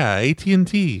 Yeah,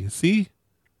 AT&T. See?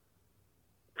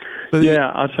 But, yeah,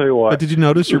 I'll tell you what. But did you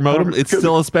notice your modem? It's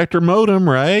still a Spectrum modem,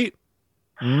 right?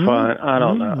 Fine. I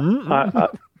don't know.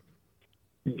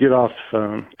 Get off the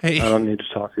phone. Hey, I don't need to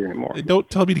talk to you anymore. Don't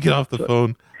tell me to get off the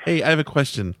phone. Hey, I have a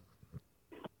question.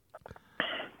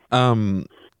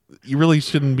 You really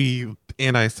shouldn't be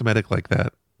anti-Semitic like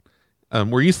that.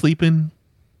 Were you sleeping?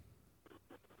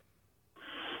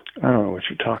 I don't know what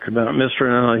you're talking about,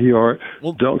 Mr. You are.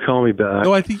 Well, don't call me back.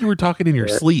 No, I think you were talking in your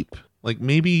sleep. Like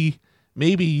maybe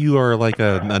you are like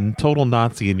a total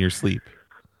Nazi in your sleep.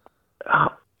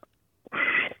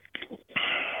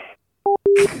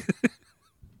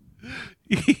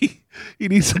 He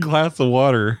needs a glass of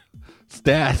water.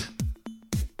 Stat.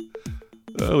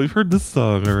 Oh, we've heard this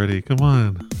song already. Come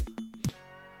on.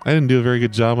 I didn't do a very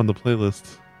good job on the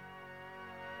playlist.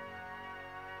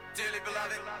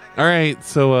 All right,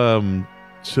 so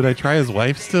should I try his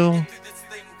wife still?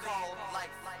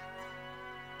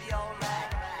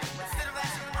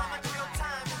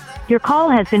 Your call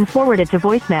has been forwarded to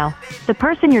voicemail. The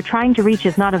person you're trying to reach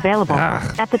is not available.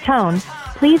 At the tone,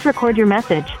 please record your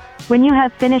message. When you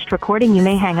have finished recording, you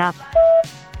may hang up.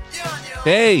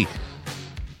 Hey!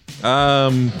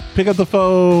 Pick up the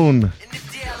phone.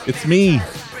 It's me.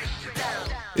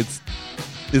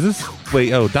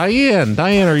 Diane.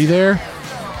 Diane, are you there?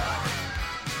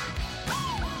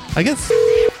 I guess.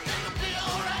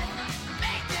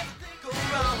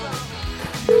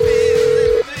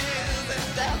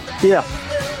 Yeah.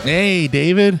 Hey,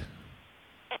 David.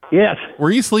 Yes.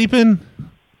 Were you sleeping?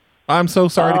 I'm so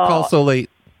sorry to call so late.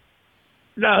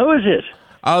 No, who is this?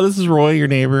 Oh, this is Roy, your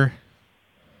neighbor.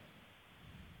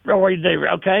 Roy, your neighbor.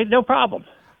 Okay, no problem.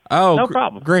 Oh, no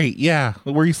problem. Great. Yeah.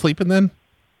 Were you sleeping then?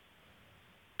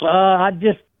 I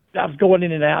was going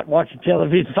in and out, watching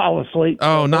television, falling asleep.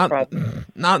 Oh, not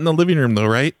in the living room though,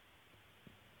 right?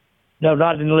 No,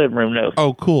 not in the living room, no.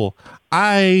 Oh, cool.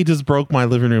 I just broke my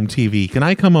living room TV. Can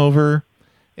I come over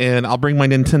and I'll bring my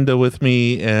Nintendo with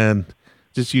me and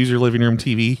just use your living room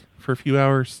TV for a few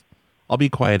hours? I'll be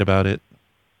quiet about it.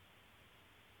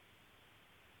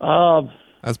 I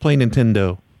was playing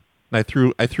Nintendo. And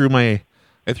I threw my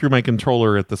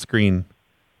controller at the screen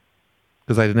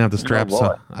because I didn't have the straps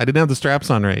on. I didn't have the straps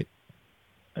on right.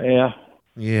 Yeah.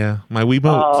 Yeah, my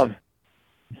Wiimote.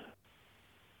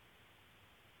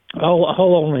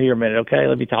 Hold on here a minute, okay?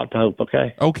 Let me talk to Hope,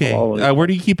 okay? Okay. Where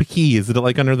do you keep a key? Is it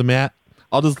like under the mat?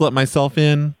 I'll just let myself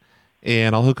in,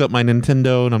 and I'll hook up my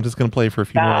Nintendo, and I'm just going to play for a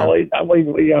few hours.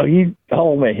 You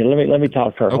hold me. Let me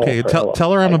talk to her. Okay,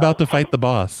 tell her I'm about to fight the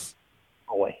boss.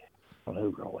 Roy.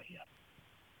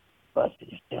 busted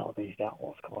his television out.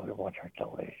 Wants to come over and watch our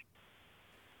television.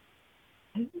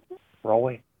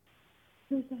 Roy?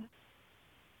 Who's that?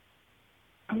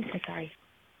 I'm so sorry.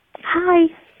 Hi.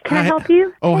 Can I help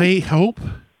you? Oh, hey, Hope?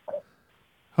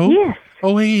 Hope? Yes.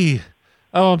 Oh, hey.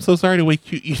 Oh, I'm so sorry to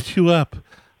wake you two up.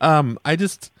 I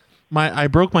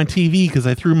broke my TV because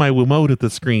I threw my remote at the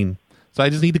screen. So I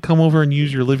just need to come over and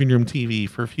use your living room TV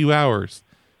for a few hours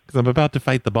because I'm about to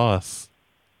fight the boss.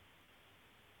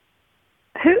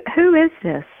 Who is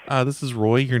this? This is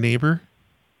Roy, your neighbor.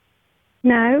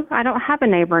 No, I don't have a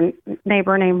neighbor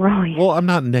named Roy. Well, I'm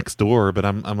not next door, but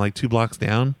I'm like 2 blocks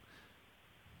down.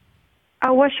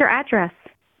 Oh, what's your address?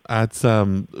 It's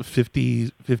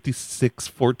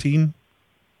 5614.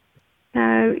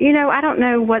 No, I don't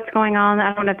know what's going on.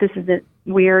 I don't know if this is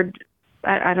weird.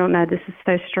 I don't know. This is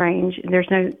so strange. There's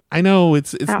no. I know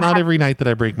it's not every night that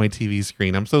I break my TV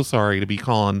screen. I'm so sorry to be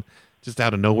calling just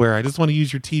out of nowhere. I just want to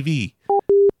use your TV.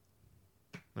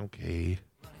 Okay.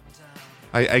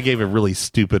 I gave a really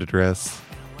stupid address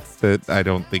that I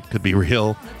don't think could be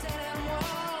real.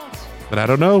 But I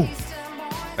don't know.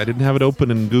 I didn't have it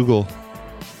open in Google.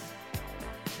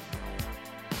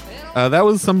 That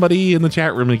was somebody in the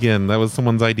chat room again. That was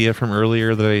someone's idea from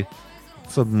earlier that I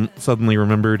suddenly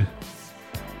remembered.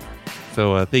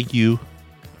 So thank you,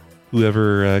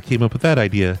 whoever came up with that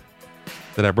idea,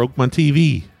 that I broke my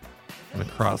TV. I'm going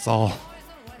to cross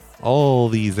all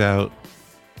these out.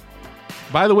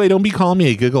 By the way, don't be calling me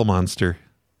a giggle monster.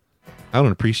 I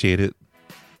don't appreciate it.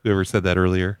 Whoever said that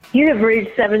earlier. You have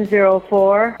reached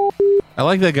 704. I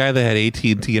like that guy that had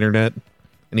AT&T internet,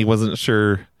 and he wasn't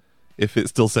sure if it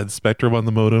still said Spectrum on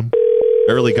the modem.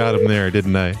 I really got him there,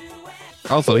 didn't I?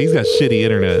 Also, he's got shitty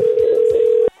internet.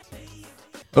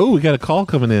 Oh, we got a call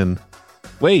coming in.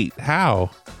 Wait,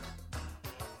 how?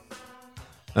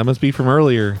 That must be from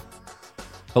earlier.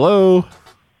 Hello?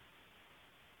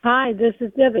 Hi, this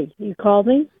is Debbie. You called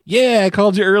me? Yeah, I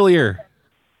called you earlier.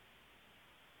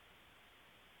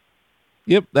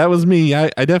 Yep, that was me. I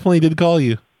definitely did call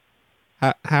you.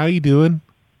 How you doing?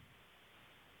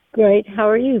 Great. How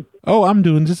are you? Oh, I'm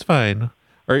doing just fine.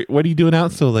 What are you doing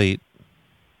out so late?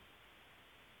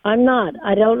 I'm not.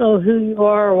 I don't know who you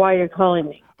are or why you're calling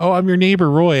me. Oh, I'm your neighbor,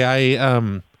 Roy.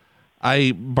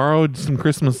 I borrowed some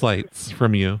Christmas lights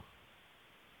from you.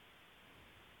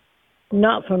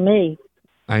 Not from me.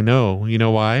 I know. You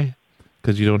know why?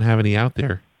 Because you don't have any out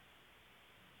there.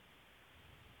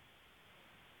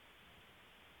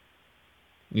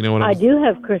 You know what I do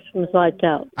have Christmas lights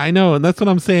out. I know, and that's what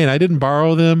I'm saying. I didn't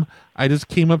borrow them. I just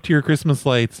came up to your Christmas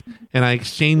lights, and I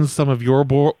exchanged some of your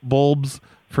bulbs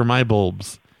for my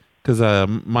bulbs. Because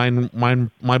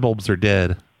my bulbs are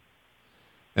dead.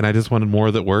 And I just wanted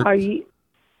more that worked.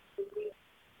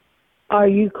 Are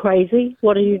you crazy?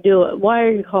 What are you doing? Why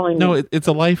are you calling me? No, it's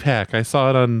a life hack. I saw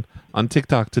it on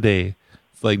TikTok today.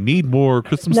 It's like, need more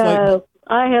Christmas lights. No,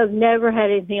 I have never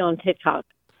had anything on TikTok.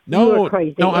 No, you are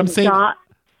crazy. No, I'm saying...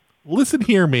 Listen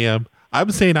here, ma'am.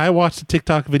 I'm saying I watched a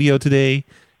TikTok video today,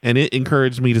 and it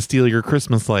encouraged me to steal your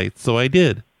Christmas lights, so I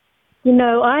did.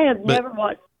 I have never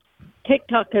watched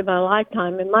TikTok in my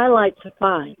lifetime, and my lights are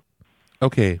fine.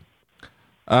 Okay.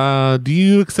 Do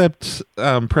you accept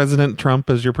President Trump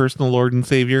as your personal Lord and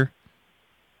Savior?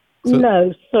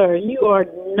 No, sir. You are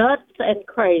nuts and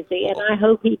crazy, and I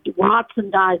hope he rots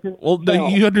and dies in Well, hell.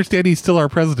 You understand he's still our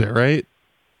president, right?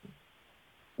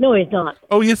 No, he's not.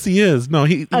 Oh, yes, he is. No,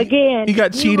 he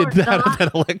got cheated out of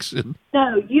that election.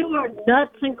 No, you are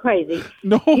nuts and crazy.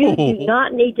 No. You do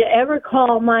not need to ever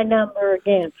call my number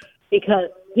again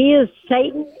because he is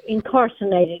Satan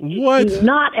incarnated. What? Do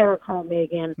not ever call me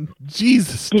again.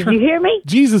 Jesus. Did you hear me?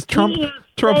 Jesus, Trump. He is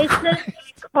Trump. Satan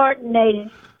incarnated.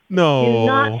 No. Do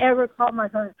not ever call my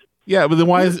phone. Yeah, but then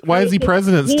why is he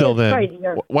president still then?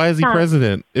 Crazier. Why is he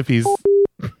president if he's...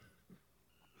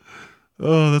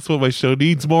 Oh, that's what my show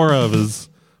needs more of is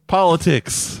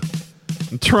politics.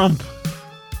 And Trump.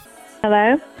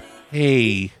 Hello?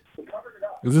 Hey.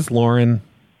 Is this Lauren?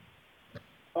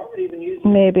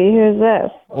 Maybe. Who's this?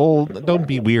 Oh, don't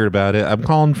be weird about it. I'm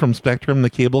calling from Spectrum,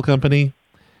 the cable company.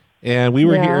 And we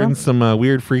were hearing some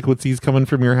weird frequencies coming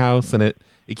from your house, and it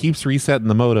keeps resetting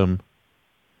the modem.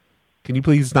 Can you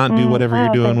please not do whatever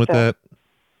you're doing with that?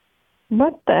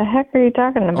 What the heck are you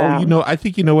talking about? Oh, I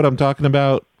think you know what I'm talking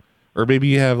about. Or maybe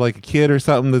you have like a kid or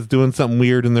something that's doing something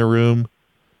weird in their room.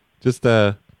 Just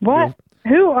what?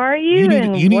 Who are you?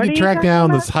 You need to track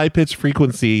down this high pitched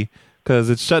frequency because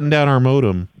it's shutting down our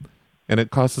modem, and it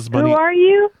costs us money. Who are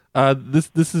you?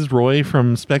 This is Roy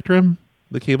from Spectrum,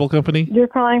 the cable company. You're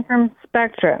calling from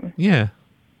Spectrum. Yeah.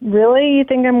 Really? You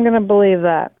think I'm going to believe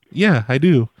that? Yeah, I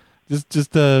do.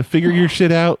 Just figure your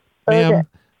shit out, ma'am.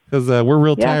 Because we're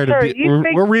real tired of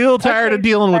we're real tired of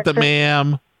dealing with it,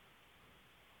 ma'am.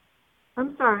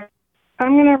 I'm sorry.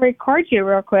 I'm going to record you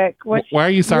real quick. Why are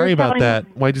you sorry about that?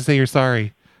 Why'd you say you're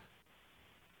sorry?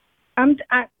 I'm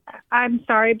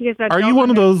sorry because I Are you one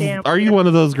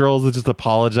of those girls that just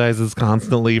apologizes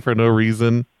constantly for no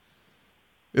reason?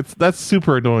 That's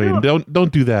super annoying.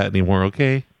 Don't do that anymore,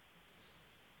 okay?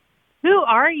 Who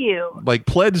are you? Like,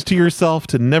 pledge to yourself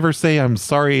to never say I'm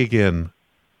sorry again.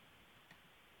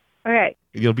 Okay.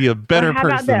 You'll be a better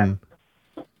person.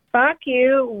 Fuck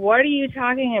you. What are you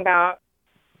talking about?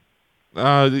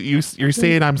 You're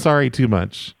saying I'm sorry too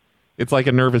much. It's like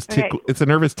a nervous tick. Okay. It's a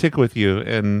nervous tick with you.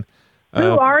 And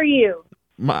who are you?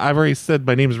 I've already said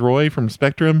my name's Roy from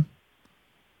Spectrum.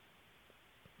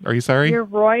 Are you sorry? You're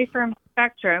Roy from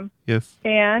Spectrum. Yes.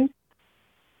 And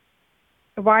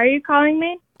why are you calling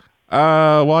me?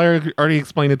 Well, I already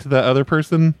explained it to the other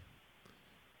person,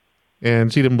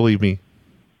 and she didn't believe me.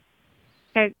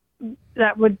 Okay,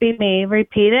 that would be me.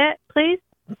 Repeat it, please.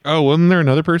 Oh, wasn't there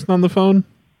another person on the phone?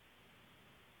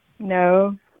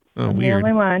 No. Oh, I'm weird. the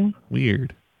only one.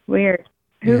 Weird.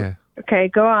 Who? Yeah. Okay,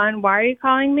 go on. Why are you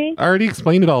calling me? I already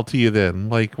explained it all to you then.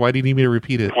 Like, why do you need me to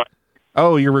repeat it?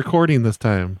 Oh, you're recording this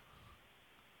time.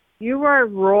 You are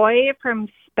Roy from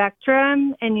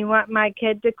Spectrum, and you want my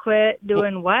kid to quit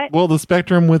doing what? Well, the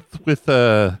Spectrum with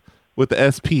the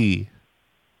SP,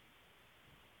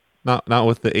 not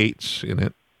with the H in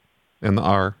it and the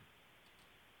R.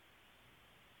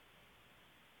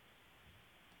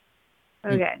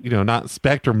 Okay. You know, not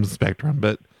Spectrum,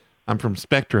 but I'm from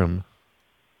Spectrum.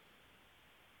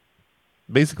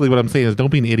 Basically, what I'm saying is,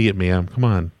 don't be an idiot, ma'am. Come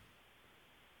on.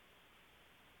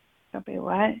 Don't be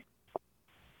what?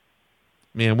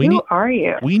 Man, Who are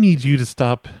you? We need you to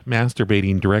stop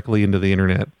masturbating directly into the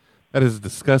internet. That is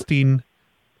disgusting,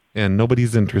 and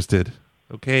nobody's interested.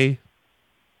 Okay?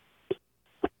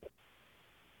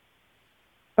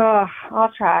 Oh,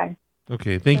 I'll try.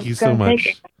 Okay, thank you so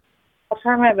much. I'll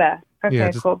try my best. Okay,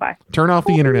 yeah, cool, bye. Turn off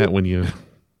the internet when you...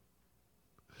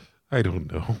 I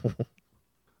don't know.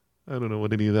 I don't know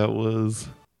what any of that was.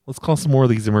 Let's call some more of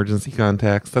these emergency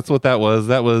contacts. That's what that was.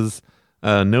 That was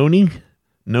Noni.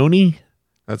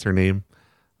 That's her name.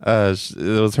 It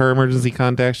was her emergency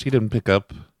contact. She didn't pick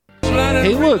up.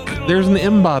 Hey, look, there's an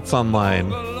M-Bots online.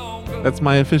 That's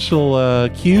my official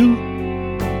cue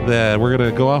that we're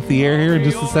going to go off the air here in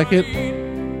just a second.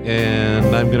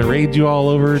 And I'm going to raid you all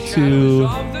over to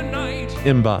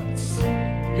M-Bots.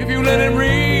 If you let it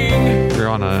ring. We're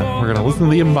going to listen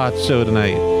to the M-Bots show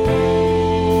tonight.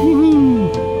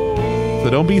 Woohoo! So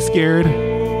don't be scared.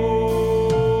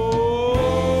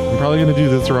 I'm probably going to do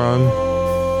this wrong.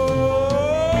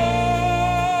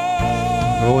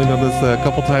 I've only done this a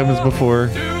couple times before.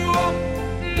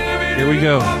 Here we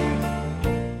go.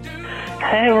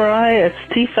 Hey, Roy,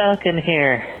 it's T-Falcon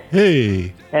here.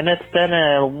 Hey. And it's been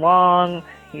a long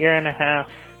year and a half.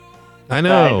 I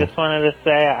know. I just wanted to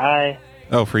say I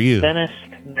for you. Finished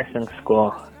nursing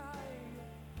school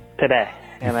today,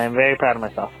 and I'm very proud of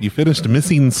myself. You finished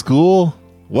missing school?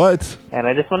 What? And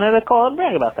I just wanted to call and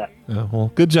brag about that. Oh,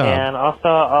 well, good job. And also,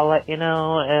 I'll let you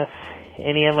know if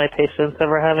any of my patients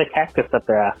ever have a cactus up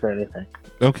their ass or anything.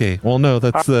 Okay. Well, no,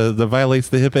 that's that violates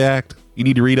the HIPAA Act. You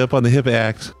need to read up on the HIPAA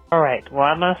Act. All right. Well,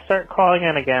 I'm going to start calling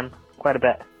in again quite a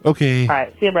bit. Okay. All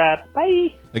right. See you, Brad.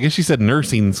 Bye. I guess she said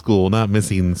nursing school, not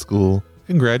missing school.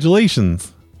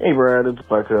 Congratulations. Hey, Brad, it's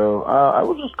Bucko. I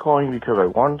was just calling because I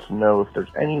wanted to know if there's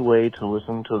any way to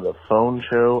listen to the phone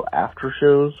show after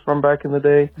shows from back in the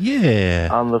day. Yeah.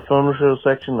 On the phone show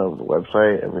section of the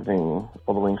website, everything,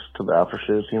 all the links to the after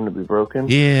shows seem to be broken.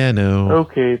 Yeah, no.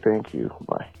 Okay, thank you.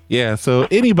 Bye. Yeah, so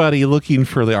anybody looking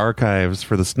for the archives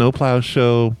for the Snowplow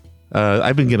show,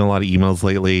 I've been getting a lot of emails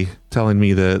lately telling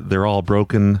me that they're all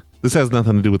broken. This has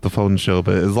nothing to do with the phone show,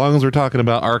 but as long as we're talking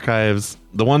about archives,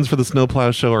 the ones for the Snowplow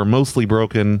show are mostly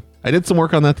broken. I did some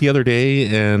work on that the other day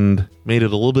and made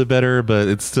it a little bit better, but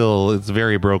it's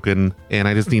very broken, and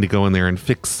I just need to go in there and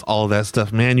fix all of that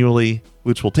stuff manually,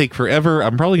 which will take forever.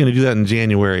 I'm probably going to do that in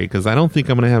January, because I don't think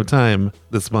I'm going to have time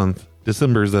this month.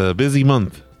 December's a busy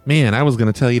month. Man, I was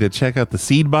going to tell you to check out the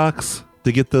seed box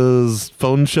to get those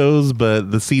phone shows,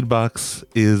 but the seed box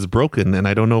is broken, and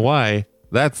I don't know why.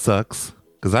 That sucks.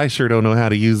 Because I sure don't know how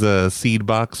to use a seed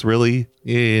box, really.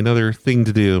 Yeah, another thing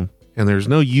to do. And there's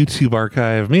no YouTube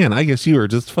archive. Man, I guess you are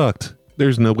just fucked.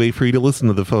 There's no way for you to listen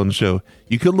to the phone show.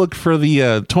 You could look for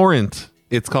the torrent.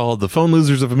 It's called the Phone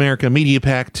Losers of America Media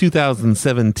Pack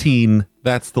 2017.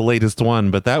 That's the latest one,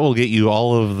 but that will get you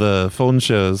all of the phone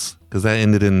shows, because that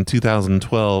ended in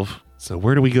 2012. So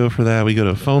where do we go for that? We go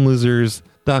to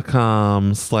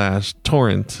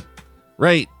phonelosers.com/torrent.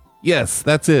 Right. Yes,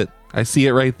 that's it. I see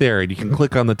it right there. And you can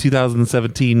click on the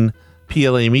 2017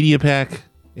 PLA Media Pack,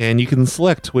 and you can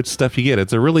select which stuff you get.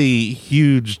 It's a really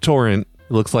huge torrent.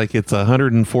 It looks like it's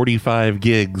 145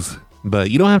 gigs,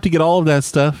 but you don't have to get all of that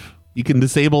stuff. You can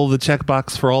disable the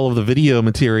checkbox for all of the video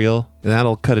material, and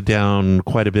that'll cut it down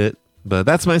quite a bit. But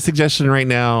that's my suggestion right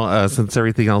now, since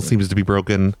everything else seems to be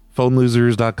broken.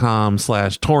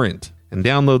 phonelosers.com/torrent, and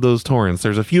download those torrents.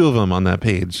 There's a few of them on that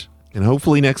page. And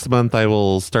hopefully next month I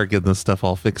will start getting this stuff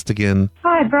all fixed again.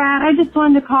 Hi, Brad. I just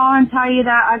wanted to call and tell you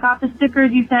that I got the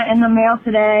stickers you sent in the mail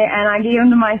today, and I gave them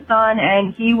to my son,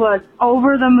 and he was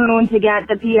over the moon to get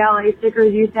the PLA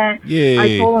stickers you sent. Yay.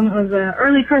 I told him it was an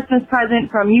early Christmas present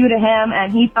from you to him,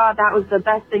 and he thought that was the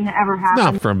best thing that ever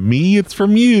happened. Not from me, it's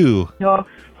from you. So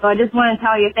I just want to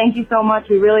tell you, thank you so much.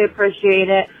 We really appreciate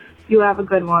it. You have a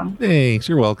good one. Thanks,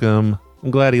 you're welcome. I'm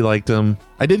glad he liked them.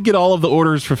 I did get all of the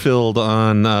orders fulfilled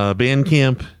on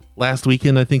Bandcamp last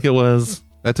weekend, I think it was.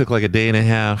 That took like a day and a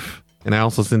half. And I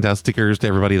also sent out stickers to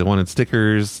everybody that wanted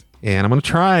stickers. And I'm going to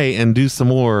try and do some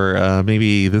more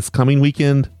maybe this coming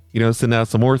weekend. You know, send out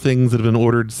some more things that have been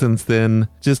ordered since then,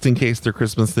 just in case they're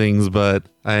Christmas things. But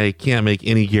I can't make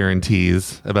any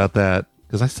guarantees about that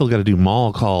because I still got to do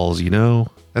mall calls, you know?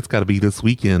 That's got to be this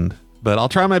weekend. But I'll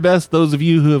try my best. Those of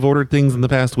you who have ordered things in the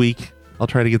past week, I'll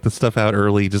try to get the stuff out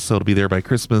early just so it'll be there by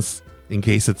Christmas in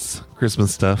case it's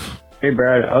Christmas stuff. Hey,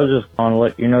 Brad, I was just going to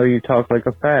let you know you talk like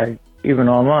a fag, even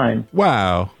online.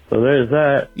 Wow. So there's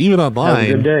that. Even online.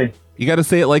 Have a good day. You got to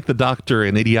say it like the doctor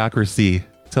in Idiocracy.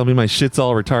 Tell me my shit's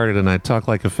all retarded and I talk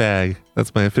like a fag.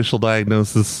 That's my official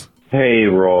diagnosis. Hey,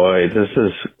 Roy, this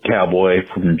is Cowboy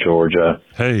from Georgia.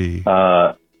 Hey.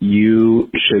 You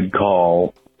should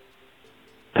call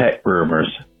pet groomers,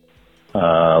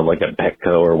 like a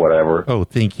Petco or whatever. Oh,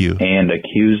 thank you. And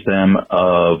accuse them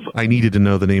of... I needed to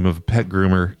know the name of a pet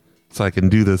groomer so I can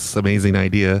do this amazing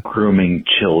idea. Grooming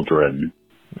children.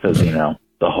 Because, you know,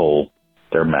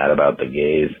 they're mad about the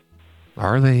gays.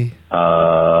 Are they?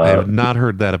 I have not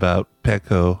heard that about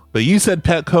Petco. But you said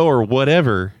Petco or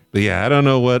whatever. But yeah, I don't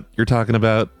know what you're talking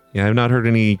about. Yeah, I've not heard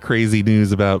any crazy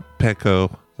news about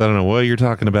Petco. I don't know what you're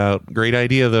talking about. Great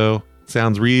idea, though.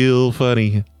 Sounds real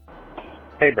funny.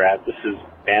 Hey, Brad, this is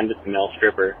Bandit the Male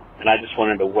Stripper, and I just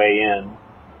wanted to weigh in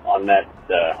on that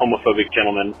homophobic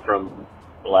gentleman from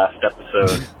the last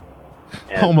episode.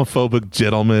 Homophobic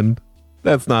gentleman?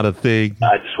 That's not a thing.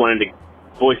 I just wanted to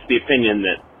voice the opinion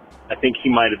that I think he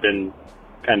might have been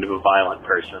kind of a violent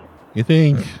person. You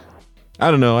think? I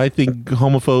don't know. I think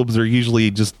homophobes are usually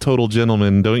just total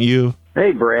gentlemen, don't you?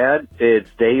 Hey, Brad. It's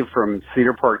Dave from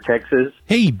Cedar Park, Texas.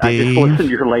 Hey, Dave. I just listened to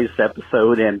your latest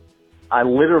episode, and I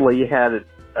literally had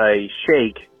a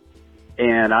shake,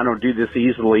 and I don't do this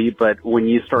easily, but when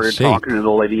you started talking to the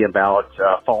lady about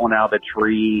falling out of the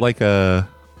tree... Like a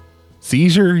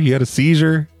seizure? You had a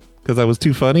seizure? Because I was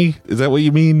too funny? Is that what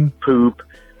you mean? Poop,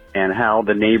 and how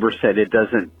the neighbor said it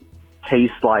doesn't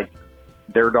taste like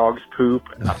their dog's poop.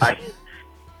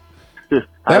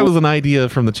 That was an idea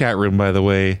from the chat room, by the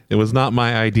way. It was not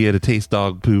my idea to taste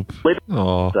dog poop.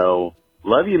 Aw. So,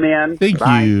 love you, man. Thank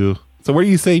Bye. you. So what are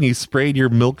you saying? You sprayed your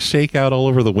milkshake out all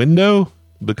over the window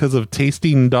because of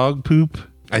tasting dog poop?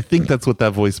 I think that's what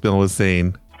that voicemail was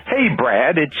saying. Hey,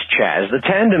 Brad, it's Chaz, the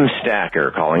Tandem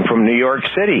Stacker, calling from New York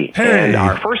City. Hey. And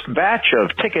our first batch of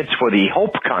tickets for the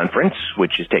Hope Conference,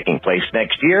 which is taking place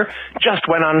next year, just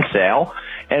went on sale.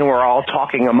 And we're all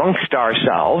talking amongst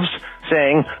ourselves,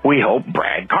 saying, we hope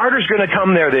Brad Carter's going to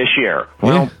come there this year.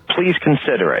 Well, please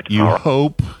consider it. You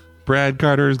hope Brad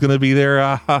Carter is going to be there?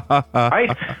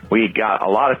 Right? We got a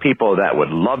lot of people that would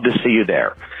love to see you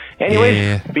there.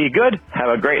 Anyways, Be good. Have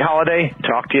a great holiday.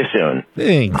 Talk to you soon.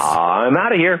 Thanks. I'm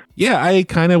out of here. Yeah, I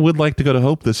kind of would like to go to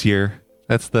Hope this year.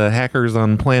 That's the Hackers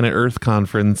on Planet Earth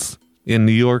conference in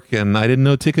New York, and I didn't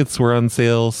know tickets were on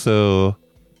sale, so...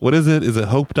 What is it? Is it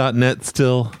hope.net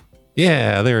still?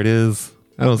 Yeah, there it is.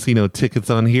 I don't see no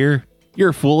tickets on here.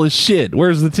 You're full of shit.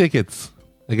 Where's the tickets?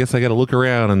 I guess I gotta look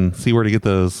around and see where to get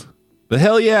those. But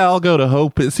hell yeah, I'll go to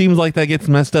Hope. It seems like that gets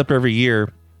messed up every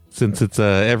year, since it's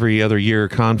a every other year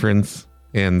conference,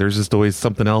 and there's just always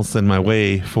something else in my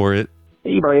way for it.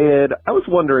 Hey, Brad, I was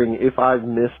wondering if I've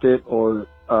missed it or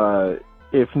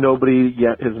if nobody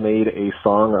yet has made a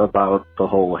song about the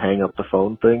whole hang up the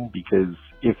phone thing, because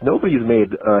if nobody's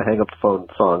made a hang up the phone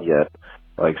song yet,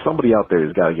 like somebody out there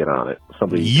has got to get on it.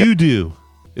 You do.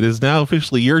 It is now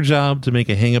officially your job to make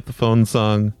a hang up the phone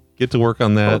song. Get to work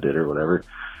on that. Did or whatever,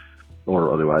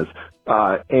 or otherwise.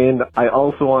 And I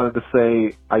also wanted to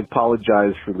say I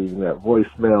apologize for leaving that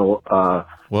voicemail. I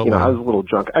was a little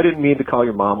drunk. I didn't mean to call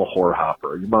your mom a whore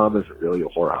hopper. Your mom isn't really a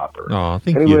whore hopper. Aw,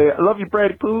 thank you. you. Anyway, I love you,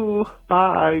 Brady Pooh.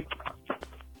 Bye.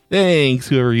 Thanks,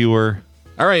 whoever you were.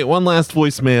 All right, one last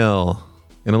voicemail.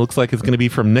 And it looks like it's going to be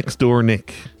from Next Door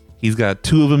Nick. He's got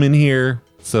 2 of them in here,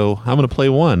 so I'm going to play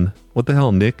one. What the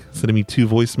hell, Nick? Sending me 2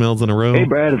 voicemails in a row. Hey,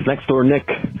 Brad, it's Next Door Nick.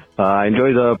 I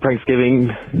enjoy the Pranksgiving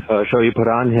show you put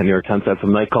on and your attempts at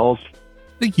some night calls.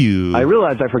 Thank you. I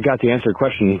realized I forgot to answer a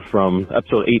question from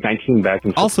episode 819 back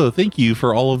in... Also, thank you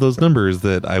for all of those numbers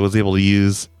that I was able to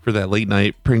use for that late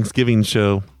night Pranksgiving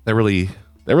show. That really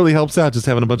helps out, just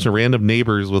having a bunch of random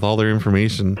neighbors with all their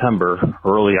information. September,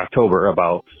 early October,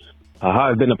 about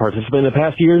how I've been a participant in the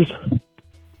past years.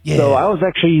 Yeah. So I was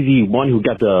actually the one who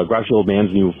got the Grouchy Old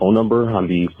Man's new phone number on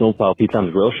the Snowplow Pizza on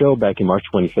the Grill show back in March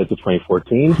 25th of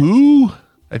 2014. Who?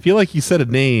 I feel like you said a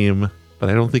name, but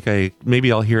I don't think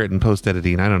maybe I'll hear it in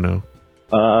post-editing. I don't know.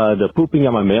 The pooping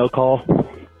on my mail call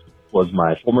was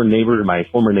my former neighborhood,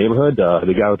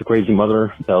 the guy with the crazy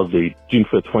mother. That was the June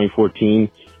 5th,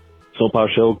 2014 Snowplow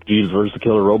show, Jesus vs. the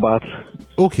Killer Robots.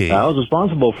 Okay. I was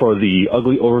responsible for the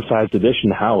ugly, oversized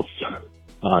edition house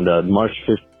on the March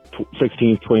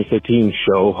 16th, 2015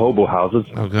 show, Hobo Houses.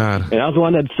 Oh, God. And I was the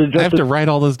one that suggested... I have to write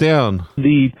all this down.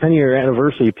 The 10-year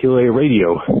anniversary of PLA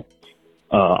Radio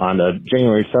on the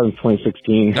January 7th,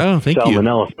 2016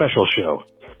 Salmonella special show.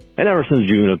 And ever since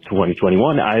June of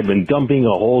 2021, I've been dumping a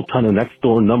whole ton of Next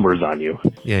Door numbers on you.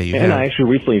 Yeah, you And have. I actually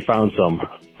recently found some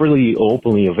really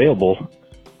openly available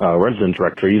resident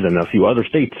directories in a few other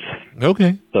states.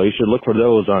 Okay. So you should look for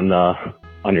those on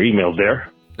your emails there.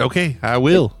 Okay, I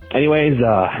will. Anyways,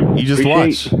 you just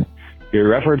watch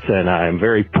your efforts, and I'm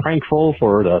very thankful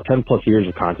for the 10 plus years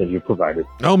of content you've provided.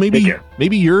 Oh, maybe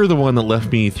you're the one that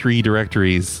left me 3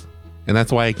 directories, and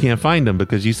that's why I can't find them,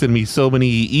 because you send me so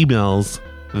many emails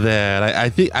that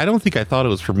I don't think I thought it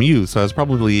was from you, so I was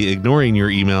probably ignoring your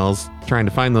emails trying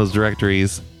to find those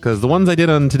directories, because the ones I did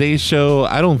on today's show,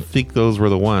 I don't think those were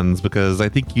the ones, because I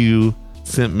think you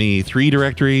sent me 3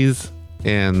 directories,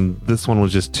 and this one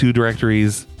was just 2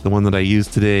 directories, the one that I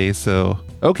used today. So,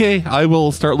 okay, I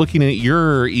will start looking at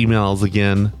your emails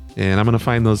again, and I'm going to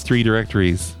find those 3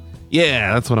 directories.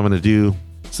 Yeah, that's what I'm going to do.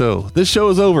 So, this show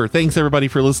is over. Thanks, everybody,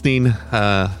 for listening.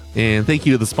 And thank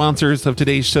you to the sponsors of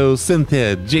today's show,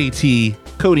 Synthead, JT,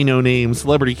 Cody No Name,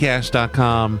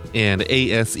 CelebrityCash.com, and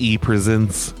ASE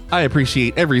Presents. I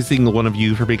appreciate every single one of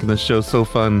you for making this show so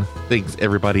fun. Thanks,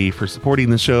 everybody, for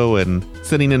supporting the show and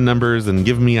sending in numbers and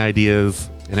giving me ideas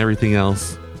and everything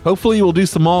else. Hopefully, we'll do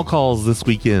some mall calls this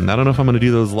weekend. I don't know if I'm going to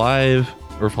do those live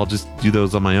or if I'll just do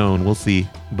those on my own. We'll see.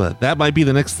 But that might be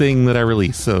the next thing that I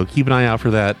release, so keep an eye out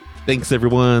for that. Thanks,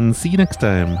 everyone. See you next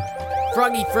time.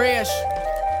 Froggy Fresh.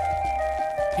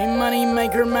 Hey,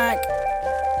 Moneymaker Mac.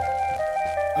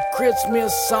 A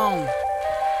Christmas song.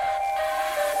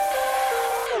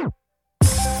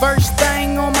 First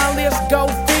thing on my list, go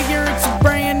figure. It's a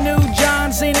brand new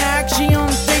John Cena action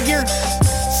figure.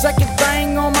 Second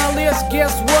thing on my list,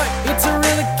 guess what? It's a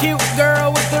really cute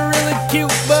girl with a really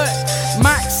cute butt.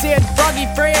 Mike said, Froggy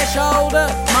Fresh, hold up.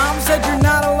 Mom said you're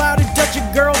not allowed to touch a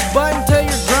girl's butt until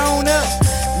you're grown up.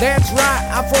 That's right,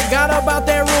 I forgot about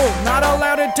that rule. Not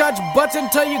allowed to touch butts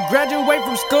until you graduate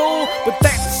from school. But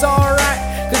that's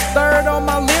alright, cause third on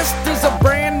my list is a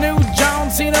brand new John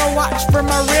Cena watch for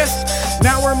my wrist.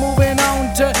 Now we're moving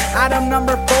on to item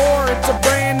number 4. It's a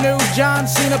brand new John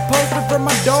Cena poster for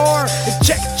my door.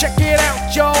 Check it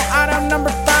out, y'all. Item number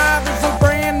 5 is a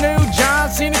brand new John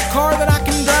Cena car that I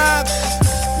can drive.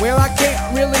 Well, I can't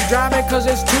really drive it cause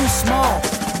it's too small,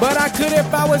 but I could if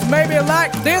I was maybe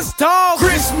like this tall.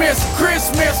 Christmas,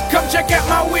 come check out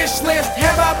my wish list.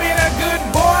 Have I been a good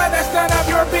boy? That's none of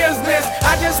your business.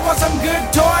 I just want some good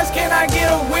toys. Can I get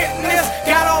a witness?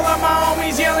 Got all of my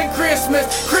homies yelling Christmas.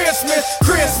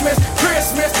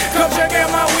 Come check out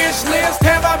my wish list.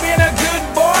 Have I been a good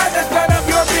boy? That's none of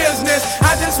your business.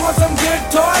 I just want some good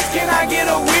toys. Can I get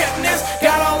a witness?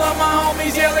 Got all of my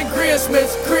homies yelling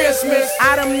Christmas.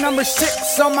 Item number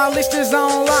 6 on my list is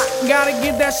on lock. Gotta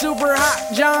get that super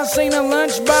hot John Cena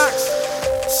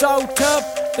lunchbox. So tough,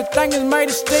 the thing is made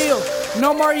of steel.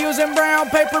 No more using brown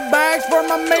paper bags for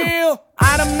my meal.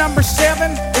 Item number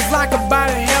 7 is like a bite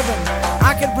of heaven.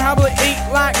 I could probably eat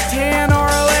like 10 or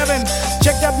 11.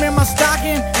 Checked up in my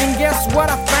stocking, and guess what?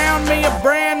 I found me a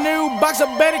brand new box of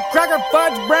Betty Crocker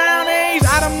Fudge Brownies.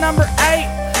 Item number 8,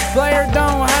 player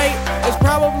don't hate. It's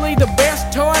probably the best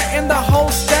toy in the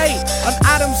whole state. An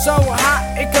item so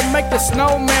hot, it could make the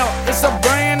snow melt. It's a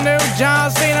brand new John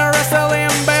Cena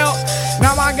wrestling belt.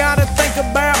 Now I gotta think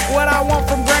about what I want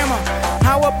from grandma.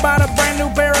 How about a brand new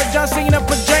pair of John Cena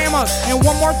pajamas? And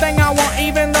one more thing I want,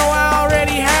 even though I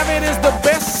already have it, is the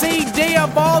best CD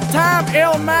of all time,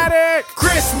 Illmatic.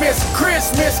 Christmas,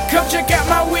 come check out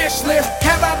my wish list.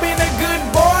 Have I been a good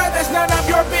boy? That's none of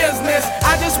your business.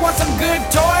 I just just want some good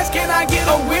toys. Can I get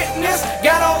a witness?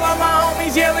 Got all of my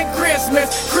homies yelling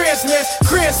Christmas, Christmas,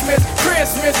 Christmas,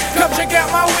 Christmas. Come check out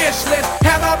my wish list.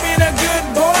 Have I been a good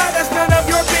boy? That's none of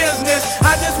your business.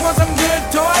 I just want some good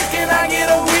toys. Can I get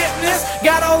a witness?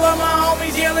 Got all of my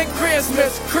homies yelling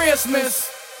Christmas,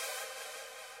 Christmas.